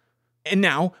Kindle. And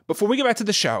now, before we get back to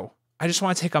the show, I just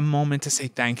want to take a moment to say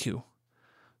thank you.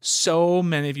 So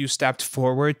many of you stepped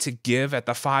forward to give at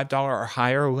the $5 or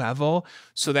higher level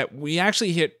so that we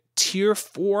actually hit Tier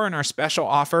 4 in our special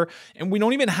offer, and we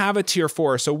don't even have a Tier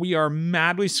 4, so we are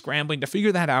madly scrambling to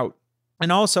figure that out.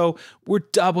 And also, we're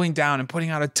doubling down and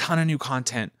putting out a ton of new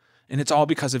content, and it's all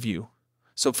because of you.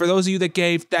 So for those of you that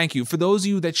gave, thank you. For those of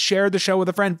you that shared the show with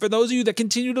a friend, for those of you that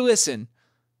continue to listen,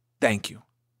 thank you.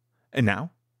 And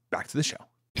now, back to the show.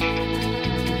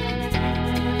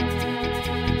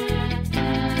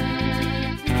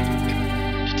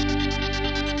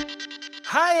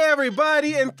 Hi,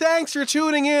 everybody, and thanks for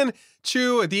tuning in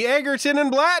to the Egerton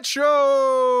and Blatt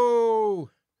Show.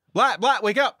 Blatt,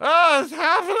 wake up. Oh, it's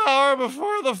half an hour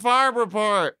before the farm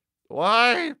report.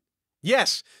 Why?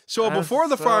 Yes, so That's before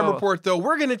the farm so report, though,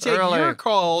 we're going to take early. your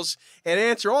calls and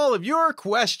answer all of your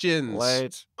questions.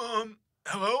 Late.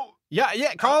 Hello?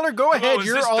 Yeah, caller, go ahead. Is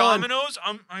You're this on. Domino's?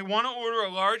 I want to order a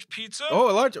large pizza. Oh,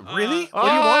 a large. Really? Oh, What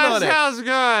do you want on that it? sounds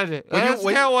good. Let's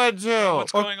get one, too.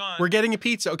 What's going on? We're getting a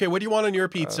pizza. Okay, what do you want on your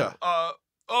pizza? Yeah.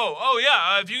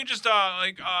 If you can just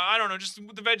I don't know, just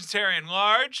the vegetarian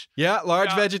large. Yeah, large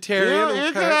yeah. vegetarian. You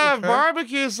okay, can have okay.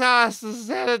 barbecue sauce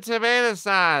instead of tomato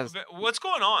sauce. What's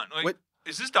going on? Like, What?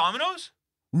 is this Domino's?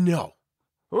 No.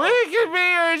 We can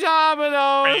be your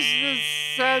Domino's. Just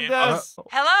send us.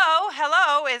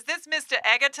 Hello, is this Mr.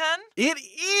 Egerton? It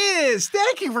is.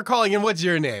 Thank you for calling in. What's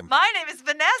your name? My name is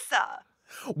Vanessa.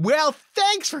 Well,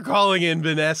 thanks for calling in,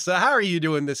 Vanessa. How are you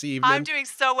doing this evening? I'm doing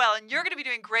so well, and you're going to be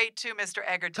doing great too, Mr.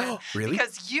 Egerton. Really?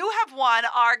 Because you have won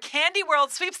our Candy World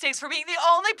sweepstakes for being the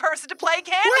only person to play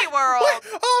Candy World. What?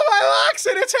 Oh, my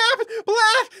Loxon, it's happened.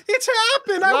 Blatt, it's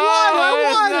happened.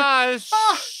 I won.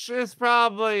 It's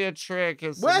probably a trick.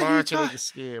 It's What a are you marketing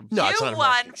scheme. No, it's You not a won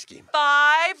marketing scheme.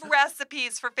 5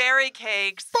 recipes for fairy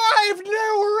cakes 5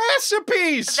 new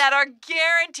recipes. that are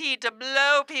guaranteed to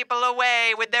blow people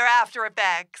away with their After Effects.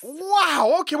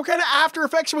 Wow. Okay, what kind of After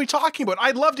Effects are we talking about?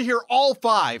 I'd love to hear all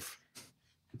 5.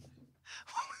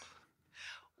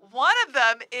 One of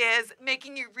them is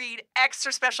making you read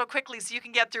extra special quickly so you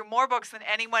can get through more books than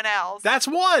anyone else. That's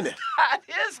one. That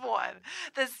is one.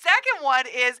 The second one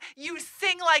is you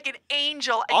sing like an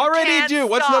angel. And Already you can't do.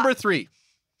 What's stop. number 3?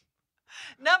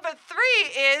 Number 3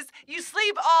 is you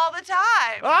sleep all the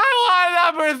time.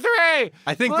 I want number 3.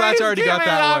 I think Please Blatt's already give got me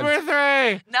that one.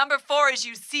 number 3. Number 4 is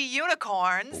you see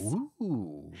unicorns.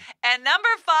 Ooh. And number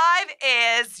 5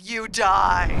 is you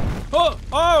die. Sorry,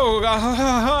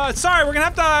 we're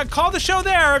gonna have to call the show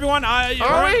there, everyone. Are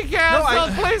we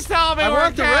canceled? Please tell me I we're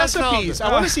want the canceled. recipes. I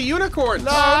want to see unicorns.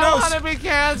 No, no. I want to be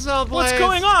canceled, please. What's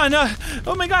going on?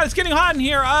 Oh my God, it's getting hot in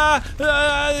here.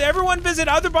 Everyone visit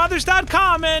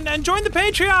otherbothers.com and join the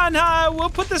Patreon. We'll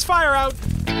put this fire out.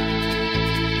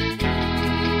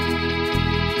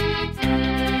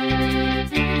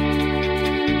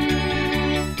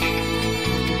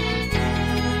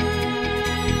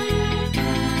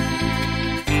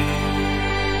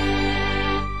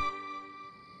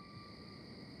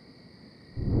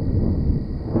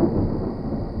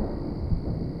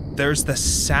 There's the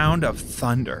sound of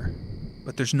thunder,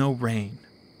 but there's no rain.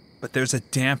 But there's a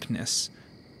dampness,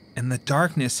 and the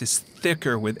darkness is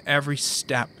thicker with every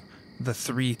step the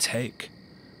 3 take.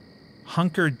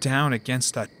 Hunkered down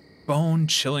against a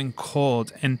bone-chilling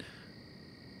cold, and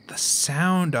the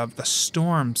sound of the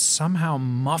storm somehow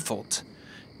muffled,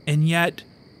 and yet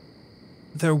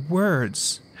their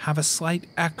words have a slight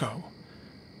echo,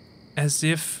 as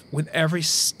if with every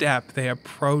step they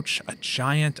approach a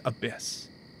giant abyss.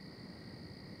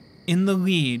 In the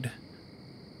lead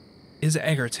is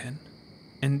Egerton,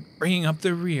 and bringing up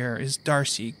the rear is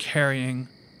Darcy carrying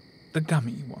the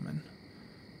gummy woman,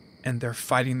 and they're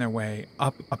fighting their way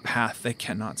up a path they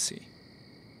cannot see.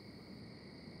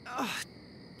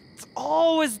 It's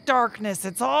always darkness.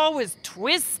 It's always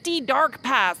twisty, dark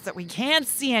paths that we can't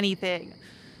see anything.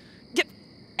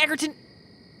 Egerton.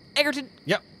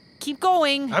 Yep. Keep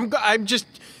going. I'm just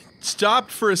stopped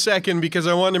for a second because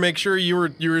I wanted to make sure you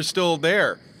were still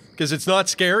there. Because it's not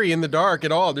scary in the dark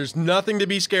at all. There's nothing to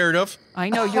be scared of. I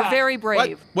know, you're very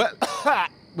brave. What?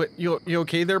 You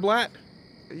okay there, Blatt?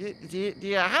 Do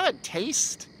you have a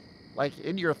taste? Like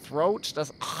in your throat?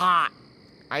 Just hot.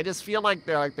 I just feel like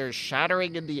they're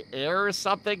shattering in the air or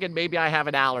something, and maybe I have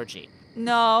an allergy.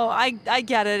 No, I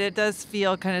get it. It does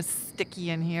feel kind of sticky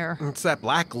in here. It's that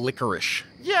black licorice.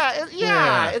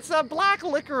 Yeah, it's a black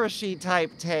licorice-y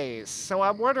type taste. So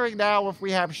I'm wondering now if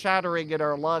we have shattering in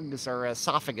our lungs or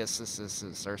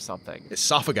esophaguses or something.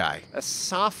 Esophagi.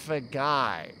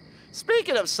 Esophagi.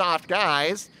 Speaking of soft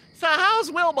guys, so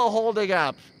how's Wilma holding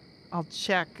up? I'll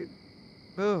check.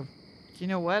 Ooh, you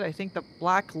know what? I think the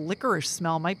black licorice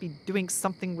smell might be doing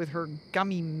something with her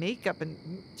gummy makeup. And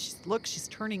she's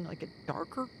turning like a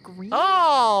darker green.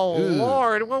 Oh, Ooh.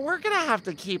 Lord. Well, we're going to have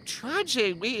to keep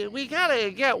trudging. We got to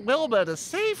get Wilma to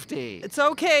safety. It's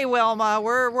okay, Wilma.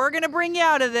 We're going to bring you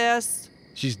out of this.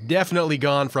 She's definitely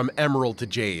gone from emerald to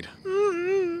jade.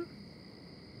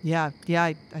 Yeah,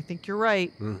 I think you're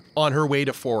right. On her way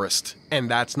to forest.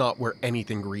 And that's not where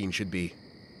anything green should be.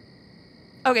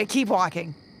 Okay, keep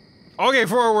walking. Okay,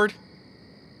 forward.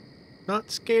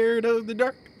 Not scared of the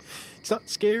dark. It's not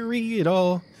scary at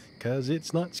all. 'cause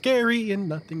it's not scary and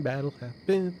nothing bad'll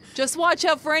happen. Just watch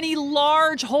out for any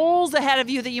large holes ahead of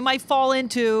you that you might fall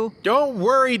into. Don't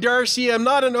worry, Darcy, I'm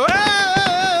not an...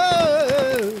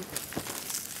 Ah!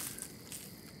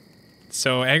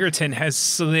 So Egerton has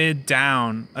slid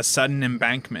down a sudden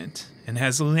embankment and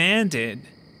has landed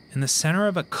in the center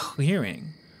of a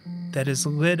clearing that is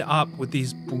lit up with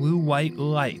these blue-white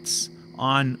lights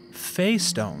on fey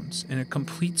stones in a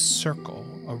complete circle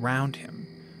around him.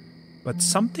 But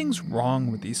something's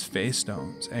wrong with these fey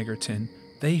stones, Egerton.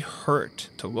 They hurt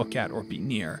to look at or be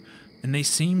near, and they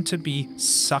seem to be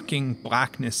sucking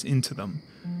blackness into them.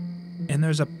 And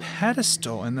there's a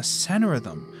pedestal in the center of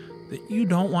them that you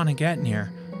don't want to get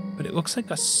near, but it looks like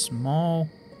a small,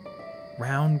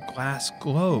 round glass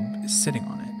globe is sitting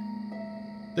on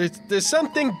it. There's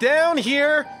something down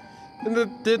here, and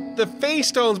the face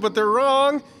stones, but they're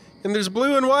wrong, and there's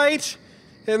blue and white,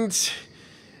 and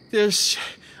there's,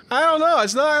 I don't know,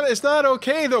 it's not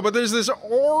okay though, but there's this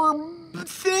orb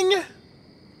thing.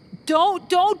 Don't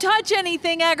touch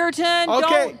anything, Egerton.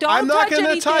 Okay, don't I'm not touch gonna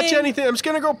anything. touch anything. I'm just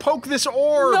gonna go poke this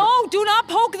orb. No, do not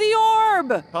poke the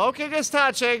orb. Poking is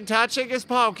touching, touching is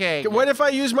poking. What if I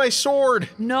use my sword?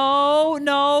 No.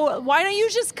 Why don't you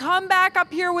just come back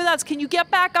up here with us? Can you get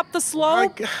back up the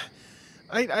slope?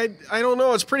 I don't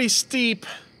know. It's pretty steep.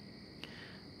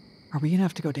 Are we gonna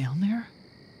have to go down there?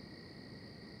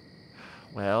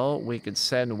 Well, we could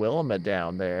send Wilma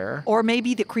down there. Or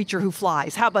maybe the creature who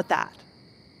flies. How about that?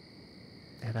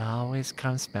 It always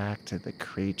comes back to the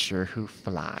creature who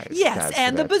flies. Yes, doesn't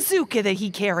and the it? bazooka that he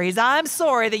carries. I'm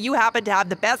sorry that you happen to have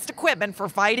the best equipment for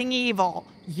fighting evil.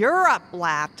 You're up,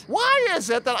 Blat. Why is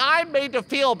it that I'm made to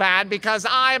feel bad because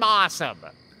I'm awesome?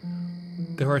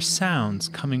 There are sounds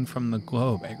coming from the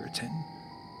globe, Egerton,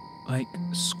 like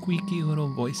squeaky little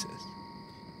voices.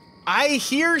 I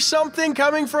hear something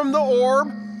coming from the orb.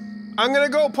 I'm gonna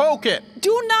go poke it.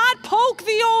 Do not poke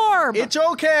the orb! It's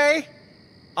okay.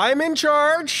 I'm in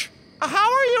charge. How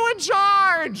are you in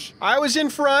charge? I was in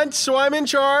front, so I'm in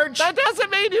charge. That doesn't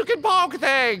mean you can poke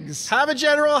things. Have a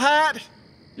general hat.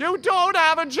 You don't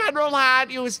have a general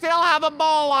hat. You still have a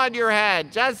bowl on your head.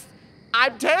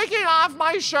 I'm taking off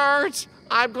my shirt.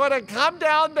 I'm going to come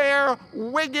down there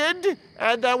winged,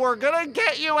 and then we're going to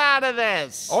get you out of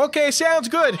this. Okay, sounds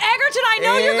good. Egerton, I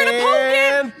know you're gonna poke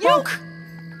And it! poke.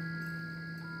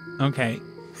 Okay,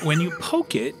 when you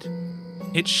poke it,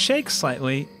 it shakes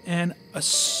slightly, and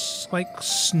like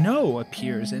snow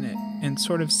appears in it and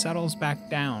sort of settles back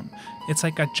down. It's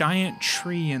like a giant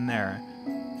tree in there,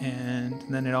 and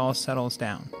then it all settles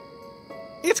down.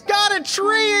 It's got a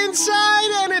tree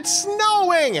inside and it's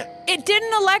snowing. It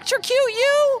didn't electrocute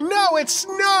you? No, it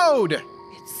snowed. It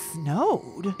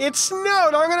snowed? It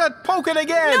snowed. I'm gonna poke it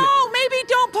again. No, maybe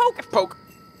don't poke it. Poke.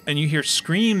 And you hear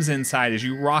screams inside as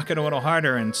you rock it a little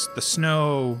harder, and the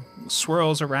snow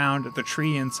swirls around the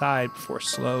tree inside before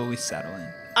slowly settling.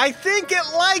 I think it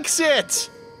likes it.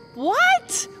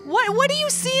 What? What do you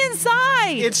see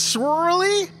inside? It's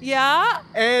swirly Yeah?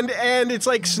 and it's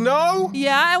like snow.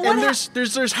 Yeah, and what And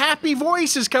there's happy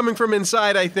voices coming from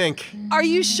inside, I think. Are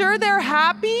you sure they're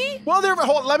happy? Well,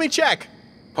 let me check.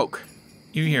 Poke.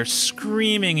 You hear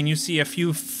screaming, and you see a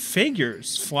few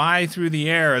figures fly through the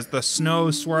air as the snow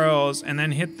swirls and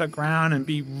then hit the ground and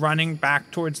be running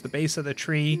back towards the base of the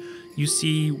tree. You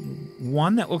see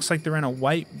one that looks like they're in a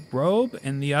white robe,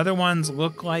 and the other ones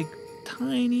look like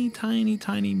tiny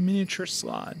miniature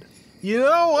slod. You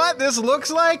know what this looks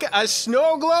like? A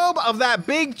snow globe of that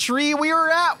big tree we were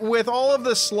at with all of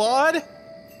the slod.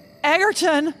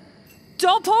 Egerton,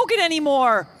 don't poke it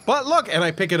anymore. But look, and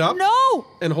I pick it up No.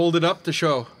 and hold it up to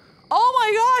show. Oh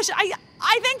my gosh,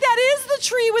 I think that is the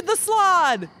tree with the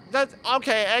slod.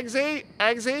 Okay,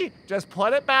 Eggsy, just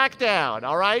put it back down,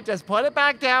 all right? Just put it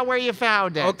back down where you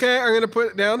found it. Okay, I'm gonna put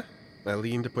it down. I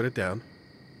lean to put it down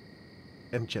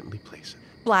and gently place it.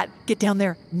 Blat, get down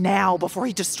there now before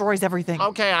he destroys everything.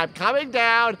 Okay, I'm coming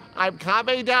down.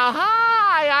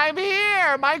 Hi, I'm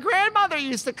here. My grandmother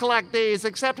used to collect these,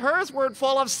 except hers weren't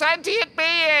full of sentient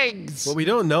beings. Well, we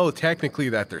don't know technically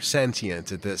that they're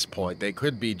sentient at this point. They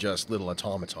could be just little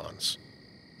automatons.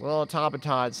 Little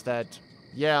automatons that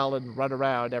yell and run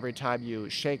around every time you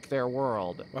shake their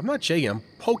world. I'm not shaking, I'm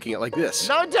poking it like this.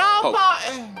 No, don't!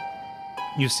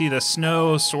 You see the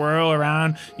snow swirl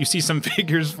around. You see some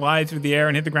figures fly through the air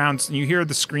and hit the ground. You hear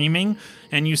the screaming,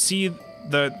 and you see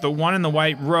the one in the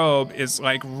white robe is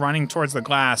like running towards the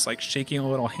glass, like shaking a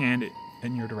little hand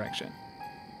in your direction.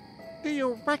 Do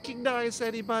you recognize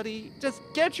anybody? Just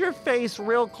get your face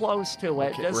real close to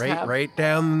it. Just Right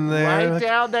down there. Right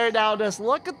down there now. Just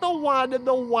look at the one in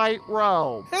the white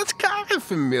robe. That's kind of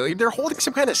familiar. They're holding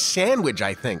some kind of sandwich,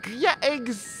 I think. Yeah,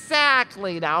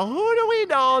 exactly. Now, who do we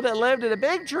know that lived in a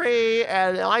big tree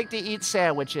and liked to eat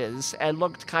sandwiches and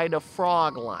looked kind of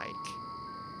frog-like?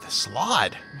 The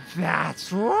Slod.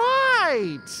 That's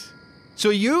right. So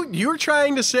you're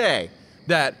trying to say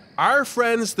that our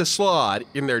friends the Slod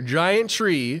in their giant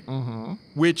tree,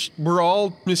 which were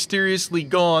all mysteriously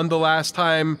gone the last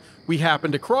time we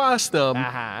happened to cross them,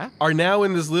 are now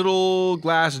in this little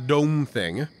glass dome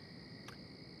thing.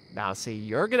 Now, see,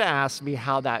 you're going to ask me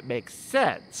how that makes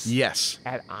sense. Yes.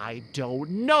 And I don't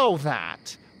know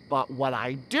that. But what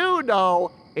I do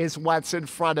know is what's in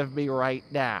front of me right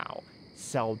now.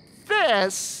 So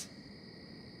this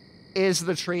is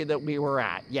the tree that we were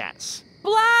at, yes.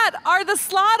 Vlad, are the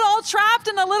Slod all trapped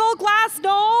in a little glass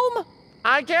dome?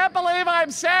 I can't believe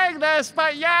I'm saying this,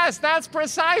 but yes, that's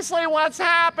precisely what's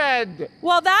happened.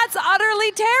 Well, that's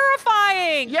utterly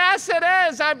terrifying. Yes, it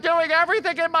is. I'm doing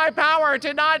everything in my power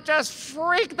to not just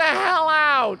freak the hell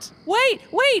out. Wait,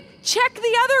 check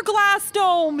the other glass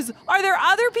domes. Are there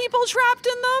other people trapped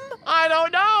in them? I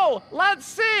don't know. Let's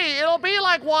see. It'll be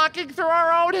like walking through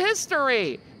our own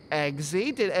history.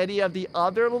 Eggsy, did any of the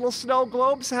other little snow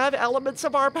globes have elements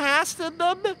of our past in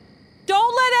them?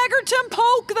 Don't let Egerton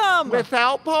poke them!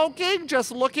 Without poking,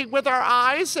 just looking with our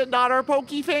eyes and not our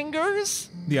pokey fingers?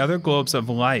 The other globes of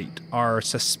light are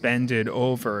suspended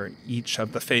over each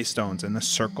of the face stones in the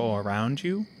circle around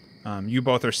you. You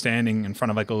both are standing in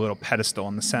front of like a little pedestal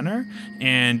in the center,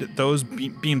 and those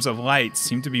beams of light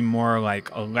seem to be more like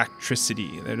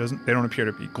electricity. They don't appear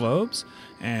to be globes,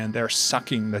 and they're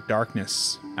sucking the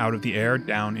darkness out of the air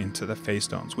down into the face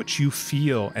stones, which you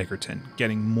feel, Egerton,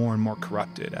 getting more and more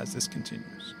corrupted as this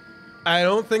continues. I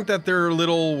don't think that they're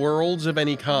little worlds of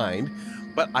any kind,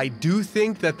 but I do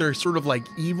think that they're sort of like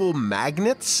evil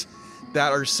magnets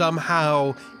that are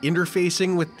somehow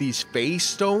interfacing with these face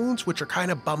stones, which are kind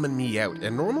of bumming me out.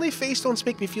 And normally face stones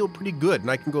make me feel pretty good,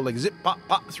 and I can go like zip, pop,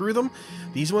 pop through them.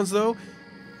 These ones, though,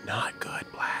 not good,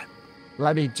 Vlad.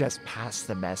 Let me just pass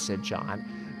the message on.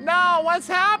 No, what's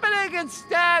happening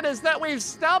instead is that we've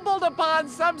stumbled upon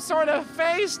some sort of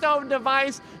face stone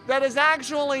device that is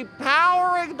actually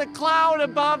powering the cloud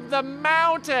above the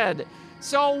mountain.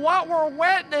 So what we're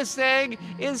witnessing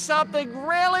is something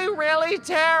really, really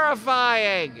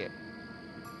terrifying.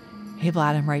 Hey,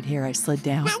 Vlad, I'm right here. I slid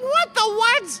down. What the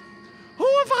what? Who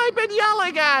have I been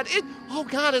yelling at? Oh,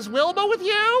 God, is Wilma with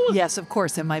you? Yes, of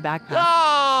course, in my backpack.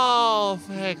 Oh,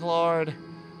 thank Lord.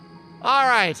 All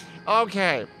right,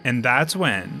 okay. And that's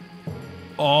when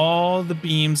all the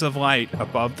beams of light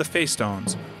above the face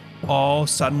stones all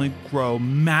suddenly grow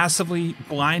massively,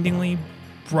 blindingly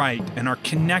bright and are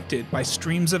connected by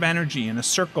streams of energy in a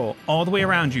circle all the way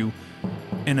around you,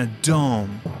 and a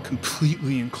dome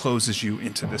completely encloses you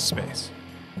into this space.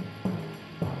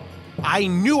 I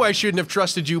knew I shouldn't have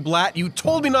trusted you, Blatt. You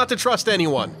told me not to trust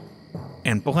anyone.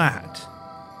 And Blatt,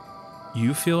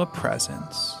 you feel a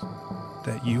presence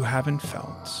that you haven't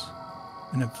felt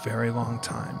in a very long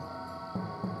time.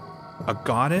 A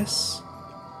goddess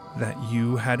that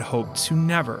you had hoped to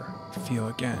never feel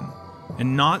again,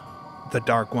 and not the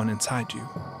dark one inside you.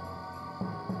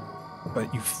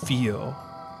 But you feel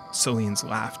Celine's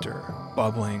laughter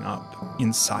bubbling up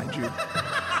inside you.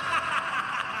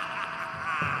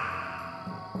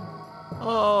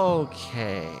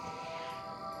 Okay.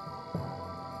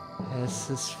 This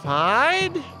is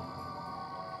fine.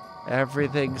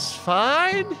 Everything's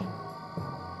fine.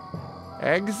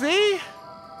 Eggsy,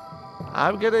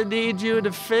 I'm gonna need you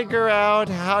to figure out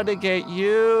how to get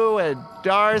you and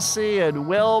Darcy and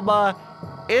Wilma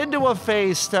into a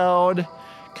face stone,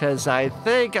 because I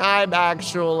think I'm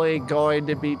actually going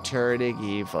to be turning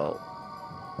evil.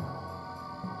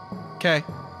 Okay.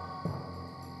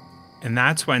 And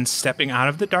that's when, stepping out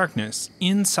of the darkness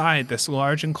inside this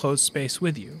large enclosed space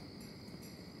with you,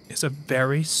 is a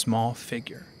very small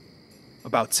figure,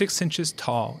 about 6 inches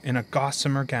tall, in a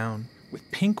gossamer gown with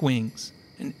pink wings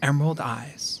and emerald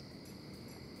eyes,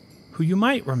 who you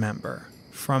might remember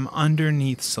from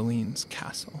underneath Celine's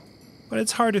castle. But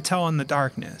it's hard to tell in the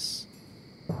darkness.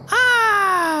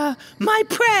 Ah, my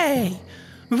prey,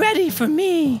 ready for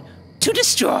me to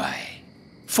destroy.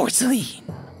 For Celine.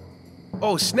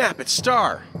 Oh, snap, it's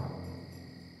Star.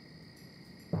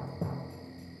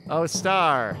 Oh,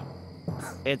 Star.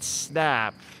 It's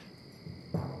Snap.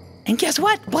 And guess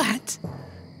what, Blatt?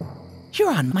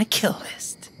 You're on my kill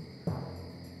list.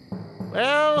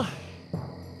 Well,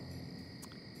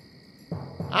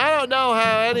 I don't know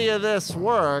how any of this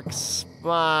works,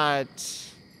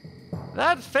 But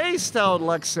that face stone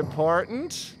looks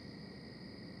important.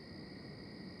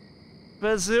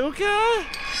 Bazooka?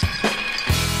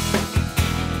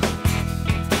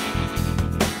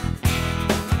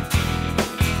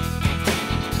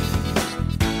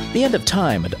 The End of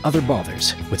Time and Other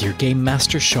Bothers with your game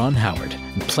master Sean Howard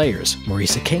and players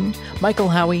Marisa King, Michael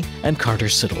Howie, and Carter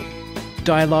Siddle.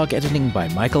 Dialogue editing by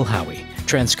Michael Howie.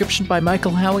 Transcription by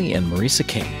Michael Howie and Marisa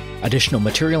King. Additional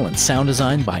material and sound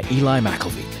design by Eli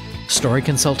McElveen. Story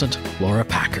consultant Laura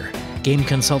Packer. Game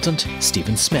consultant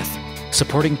Stephen Smith.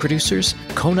 Supporting producers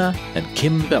Kona and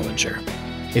Kim Bellinger.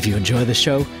 If you enjoy the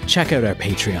show, check out our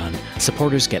Patreon.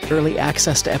 Supporters get early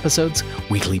access to episodes,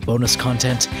 weekly bonus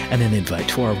content, and an invite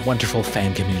to our wonderful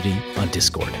fan community on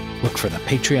Discord. Look for the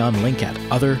Patreon link at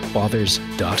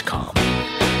otherbothers.com.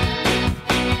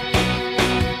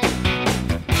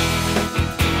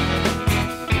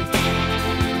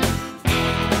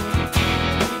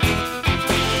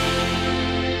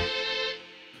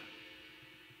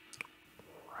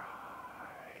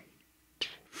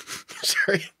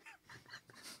 Sorry.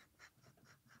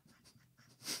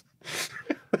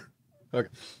 Okay.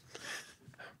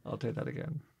 I'll take that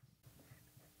again.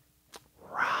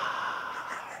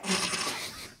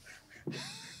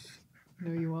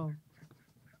 No, you won't.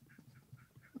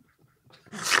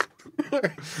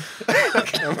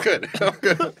 I'm good. I'm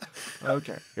good.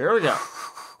 Okay, here we go.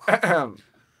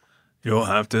 You'll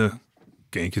have to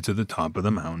gank it to the top of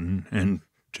the mountain and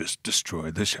just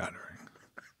destroy the Shattering.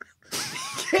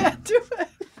 Can't do it.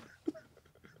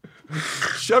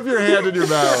 Shove your hand in your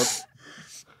mouth.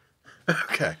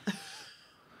 Okay.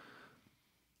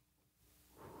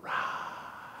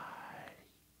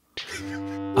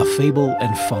 A Fable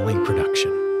and Folly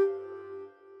production.